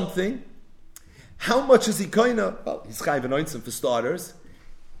something. How much is he kinda? Well, he's chayv anointing for starters.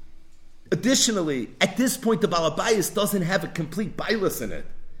 Additionally, at this point, the Balabayas doesn't have a complete bailus in it.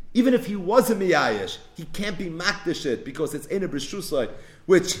 Even if he was a miyayish, he can't be makdish it because it's in a b'shusay,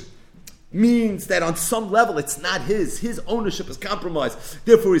 which means that on some level it's not his. His ownership is compromised.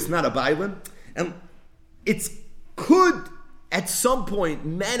 Therefore, he's not a bailin, and it could at some point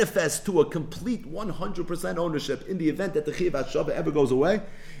manifest to a complete 100% ownership in the event that the Chiyav Hashava ever goes away.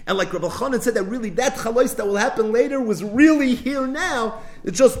 And like Rabbi Chanan said, that really that Chalois that will happen later was really here now.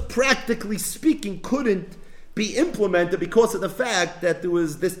 It just practically speaking couldn't be implemented because of the fact that there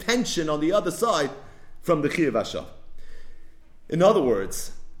was this tension on the other side from the Chiyav Hashava. In other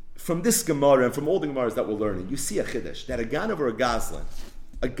words, from this Gemara and from all the Gemaras that we're learning, you see a Chiddush, that a Ganav or a Gazlan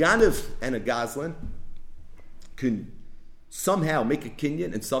and a Gazlan can somehow make a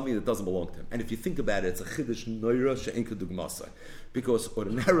kinyan in something that doesn't belong to him. And if you think about it, it's a chiddush noira she'en kedugmasai. Because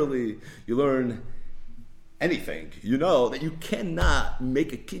ordinarily, you learn anything, you know that you cannot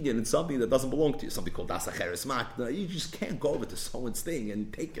make a kinyan in something that doesn't belong to you. Something called dasacheres makna. You just can't go over to someone's thing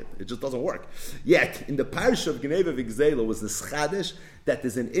and take it. It just doesn't work. Yet, in the parish of Gneva Vigzela was this chadish that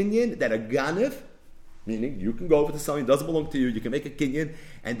there's an inyan that a ganiv, meaning you can go over to something that doesn't belong to you, you can make a kinyan,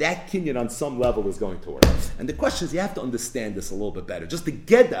 and that kinyan on some level is going to work. And the question is, you have to understand this a little bit better, just to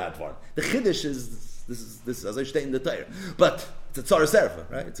get that one. The chiddush is, this is as I state in the Torah. But it's a tzara serfa,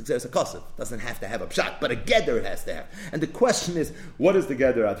 right? It's a kosev. It doesn't have to have a pshat, but a geder it has to have. And the question is, what is the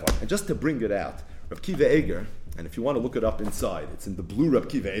geder advar? And just to bring it out, Rav Kiva Eger, and if you want to look it up inside, it's in the blue Rav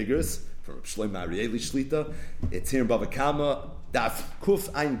Kiva Egers, from Rav Shlomo Arieli Shlita. It's here in Bava Kama, Daf Kuf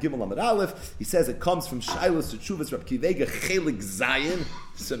Ayin Gimel Amud Aleph. He says it comes from Shilas to Chuvas Rav Kiva Eger Chelik Zayin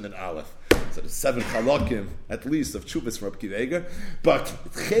Siman Aleph. So there's 7 chalakim at least of Chuvas from Rav Kiva Eger, but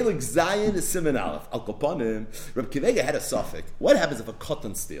Chelik Zayin is Siman Aleph. Al Kopanim, Rav Kiva Eger had a suffix. What happens if a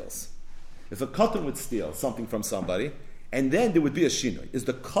katan steals? If a katan would steal something from somebody, and then there would be a shinoi. Is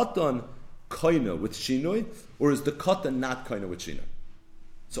the katan koina with shinoi, or is the katan not koina with shinoi?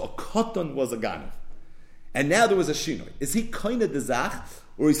 So a katan was a ganav, and now there was a shinoi. Is he koina dezach,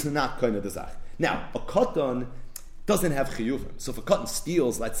 or is he not koina dezach? Now, a katan doesn't have chiyuvim. So if a katan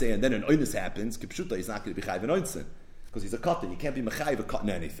steals, let's say, and then an oinus happens, kipshuta, he's not going to be chayiv an oinsin, because he's a katan. You can't be mechayiv a katan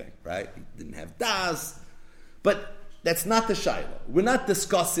anything, right? He didn't have das. But that's not the shayla. We're not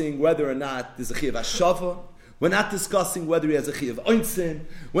discussing whether or not there's a chiyav hashava. We're not discussing whether he has a chiyav oinsin.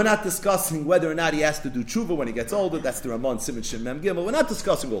 We're not discussing whether or not he has to do tshuva when he gets older. That's the Ramon Simon Shem Mem Gimel. We're not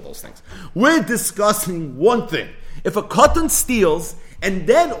discussing all those things. We're discussing one thing. If a katan steals, and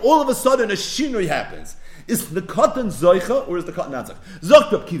then all of a sudden a shinui happens, Is the cotton zoicha or is the cotton not zoicha?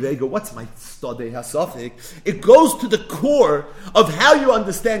 Zokt Reb Kivega, what's my stodei hasafik? It goes to the core of how you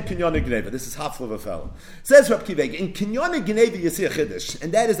understand Kinyan Gneva. This is half of a fellow. Says Reb Kivega, in Kinyan Gneva you see a chiddush,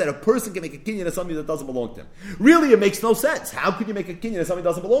 and that is that a person can make a kinyan of something that doesn't belong to him. Really, it makes no sense. How could you make a kinyan of something that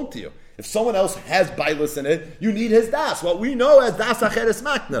doesn't belong to you? If someone else has bailus in it, you need his das. What we know as das acheres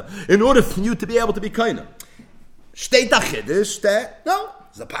makna, in order for you to be able to be kaina. Shteit achiddush that no,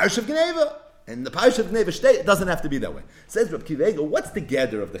 it's a parish of Gneva. And the Parsha of Gneva Shtei, it doesn't have to be that way. Says Reb Kivega, what's the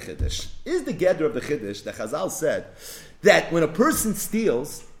gather of the Chiddush? Is the gather of the Chiddush that Chazal said that when a person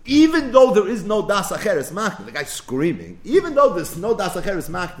steals, even though there is no Das Acheres Machna, the guy's screaming, even though there's no Das Acheres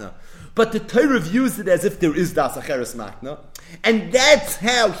Machna, but the Torah views it as if there is Das Acheres Machna, and that's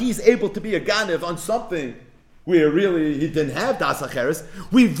how he's able to be a Ganev on something where really he didn't have Das Acheres,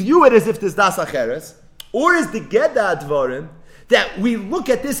 we view it as if there's Das Acheres, or is the Geda Advarim, that we look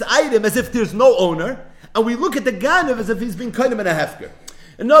at this item as if there's no owner, and we look at the Ganev as if he's been kind of in a hefker.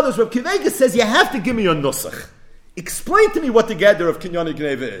 In other words, Reb Kivega says, you have to give me your nusach. Explain to me what the gather of Kinyan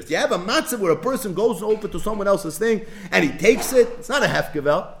Gneva is. You have a matzah where a person goes over to someone else's thing, and he takes it. It's not a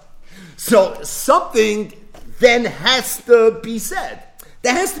hefkevel. So something then has to be said.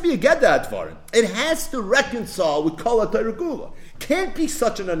 There has to be a gather advarim. It has to reconcile with Kol HaTorah. Can't be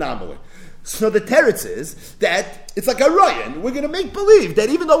such an anomaly. So the teretz is that it's like a ryan. We're going to make believe that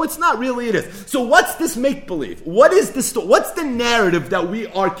even though it's not, really it is. So what's this make believe? What is the what's the narrative that we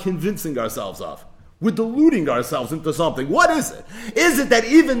are convincing ourselves of? We're deluding ourselves into something. What is it? Is it that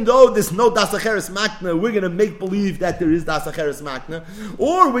even though there's no Das Acheres Makna, we're going to make believe that there is Das Acheres Makna?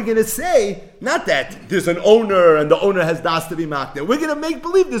 Or we're going to say, not that there's an owner and the owner has Das to be Makna. We're going to make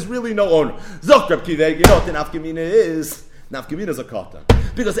believe there's really no owner. Zok Reb Kivega, you know what the nafkamina is? Nafkamina is a cotton.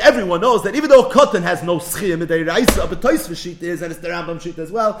 Because everyone knows that even though a cotton has no schiyah midayraisa, but Tosfos sheet is, and it's the Rambam sheet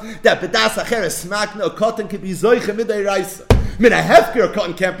as well, that bedas acheres makna, a cotton can be zoicha midayraisa. Min a hefker, a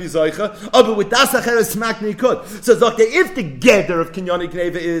cotton can't be zoicha, but with das acheres makna he could. So if the gather of Kinyan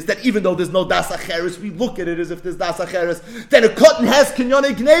Gneva is that even though there's no das acheres, we look at it as if there's das acheres, then a cotton has Kinyan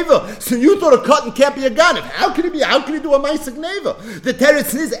Gneva. So you thought a cotton can't be a ganev. How can it be? How can he do a ma'aseh gneva? The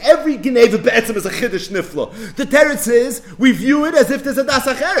teretz is every gneva be'etzem is a chiddush nifla. The teretz is we view it as if there's a das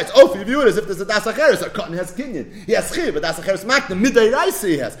acheres. Oh, if you view it as if there's a das acheres, a cotton has kinyan. He has chiyuv, but das acheres makna midday raisa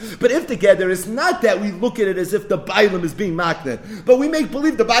he has. But if the gather is not that, we look at it as if the bailam is being makna. But we make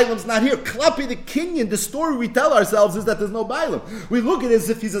believe the bailam's not here. Klapi the kinyan, the story we tell ourselves is that there's no bailam. We look at it as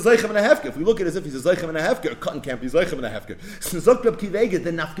if he's a zeichem and a hefker. If we look at it as if he's a zeichem and a hefker, a cotton can't be zeichem and a hefker. So Zok Reb Kivega,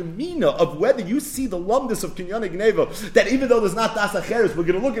 the nafkamina of whether you see the lumdus of Kinyan Gneva, that even though there's not das acheres, we're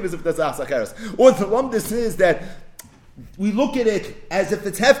going to look at it as if there's das acheres. Or the lumdus is that we look at it as if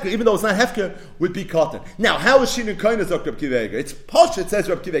it's hefker, even though it's not hefker, would be cotton. Now, how is Shinu Koina Zok Reb Kivega? It's posh, it says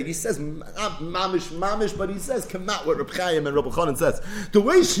Reb Kivega. He says mamish, but he says kamat what Reb Chaim and Reb Chanan says. The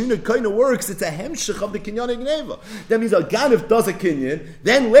way Shinu Koina works, it's a hemshich of the Kinyan Gneva. That means a ganif does a kinyan,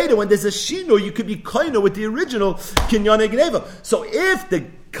 then later when there's a shino, you could be koina with the original Kinyan Gneva. So if the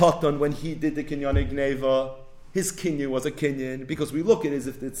cotton, when he did the Kinyan Gneva, his kinyan was a kinyan, because we look at it as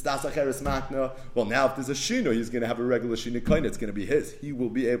if it's das acheres makna. Well, now if there's a shino, he's going to have a regular shino koina. It's going to be his. He will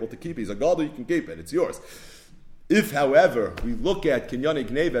be able to keep it. He's a gadol, you can keep it. It's yours. If, however, we look at Kinyan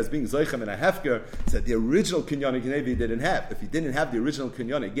Gneva as being zoichem and a hefker, it's that the original Kinyan Gneva he didn't have. If he didn't have the original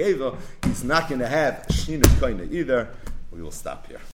Kinyan Gneva, he's not going to have shino koina either. We will stop here.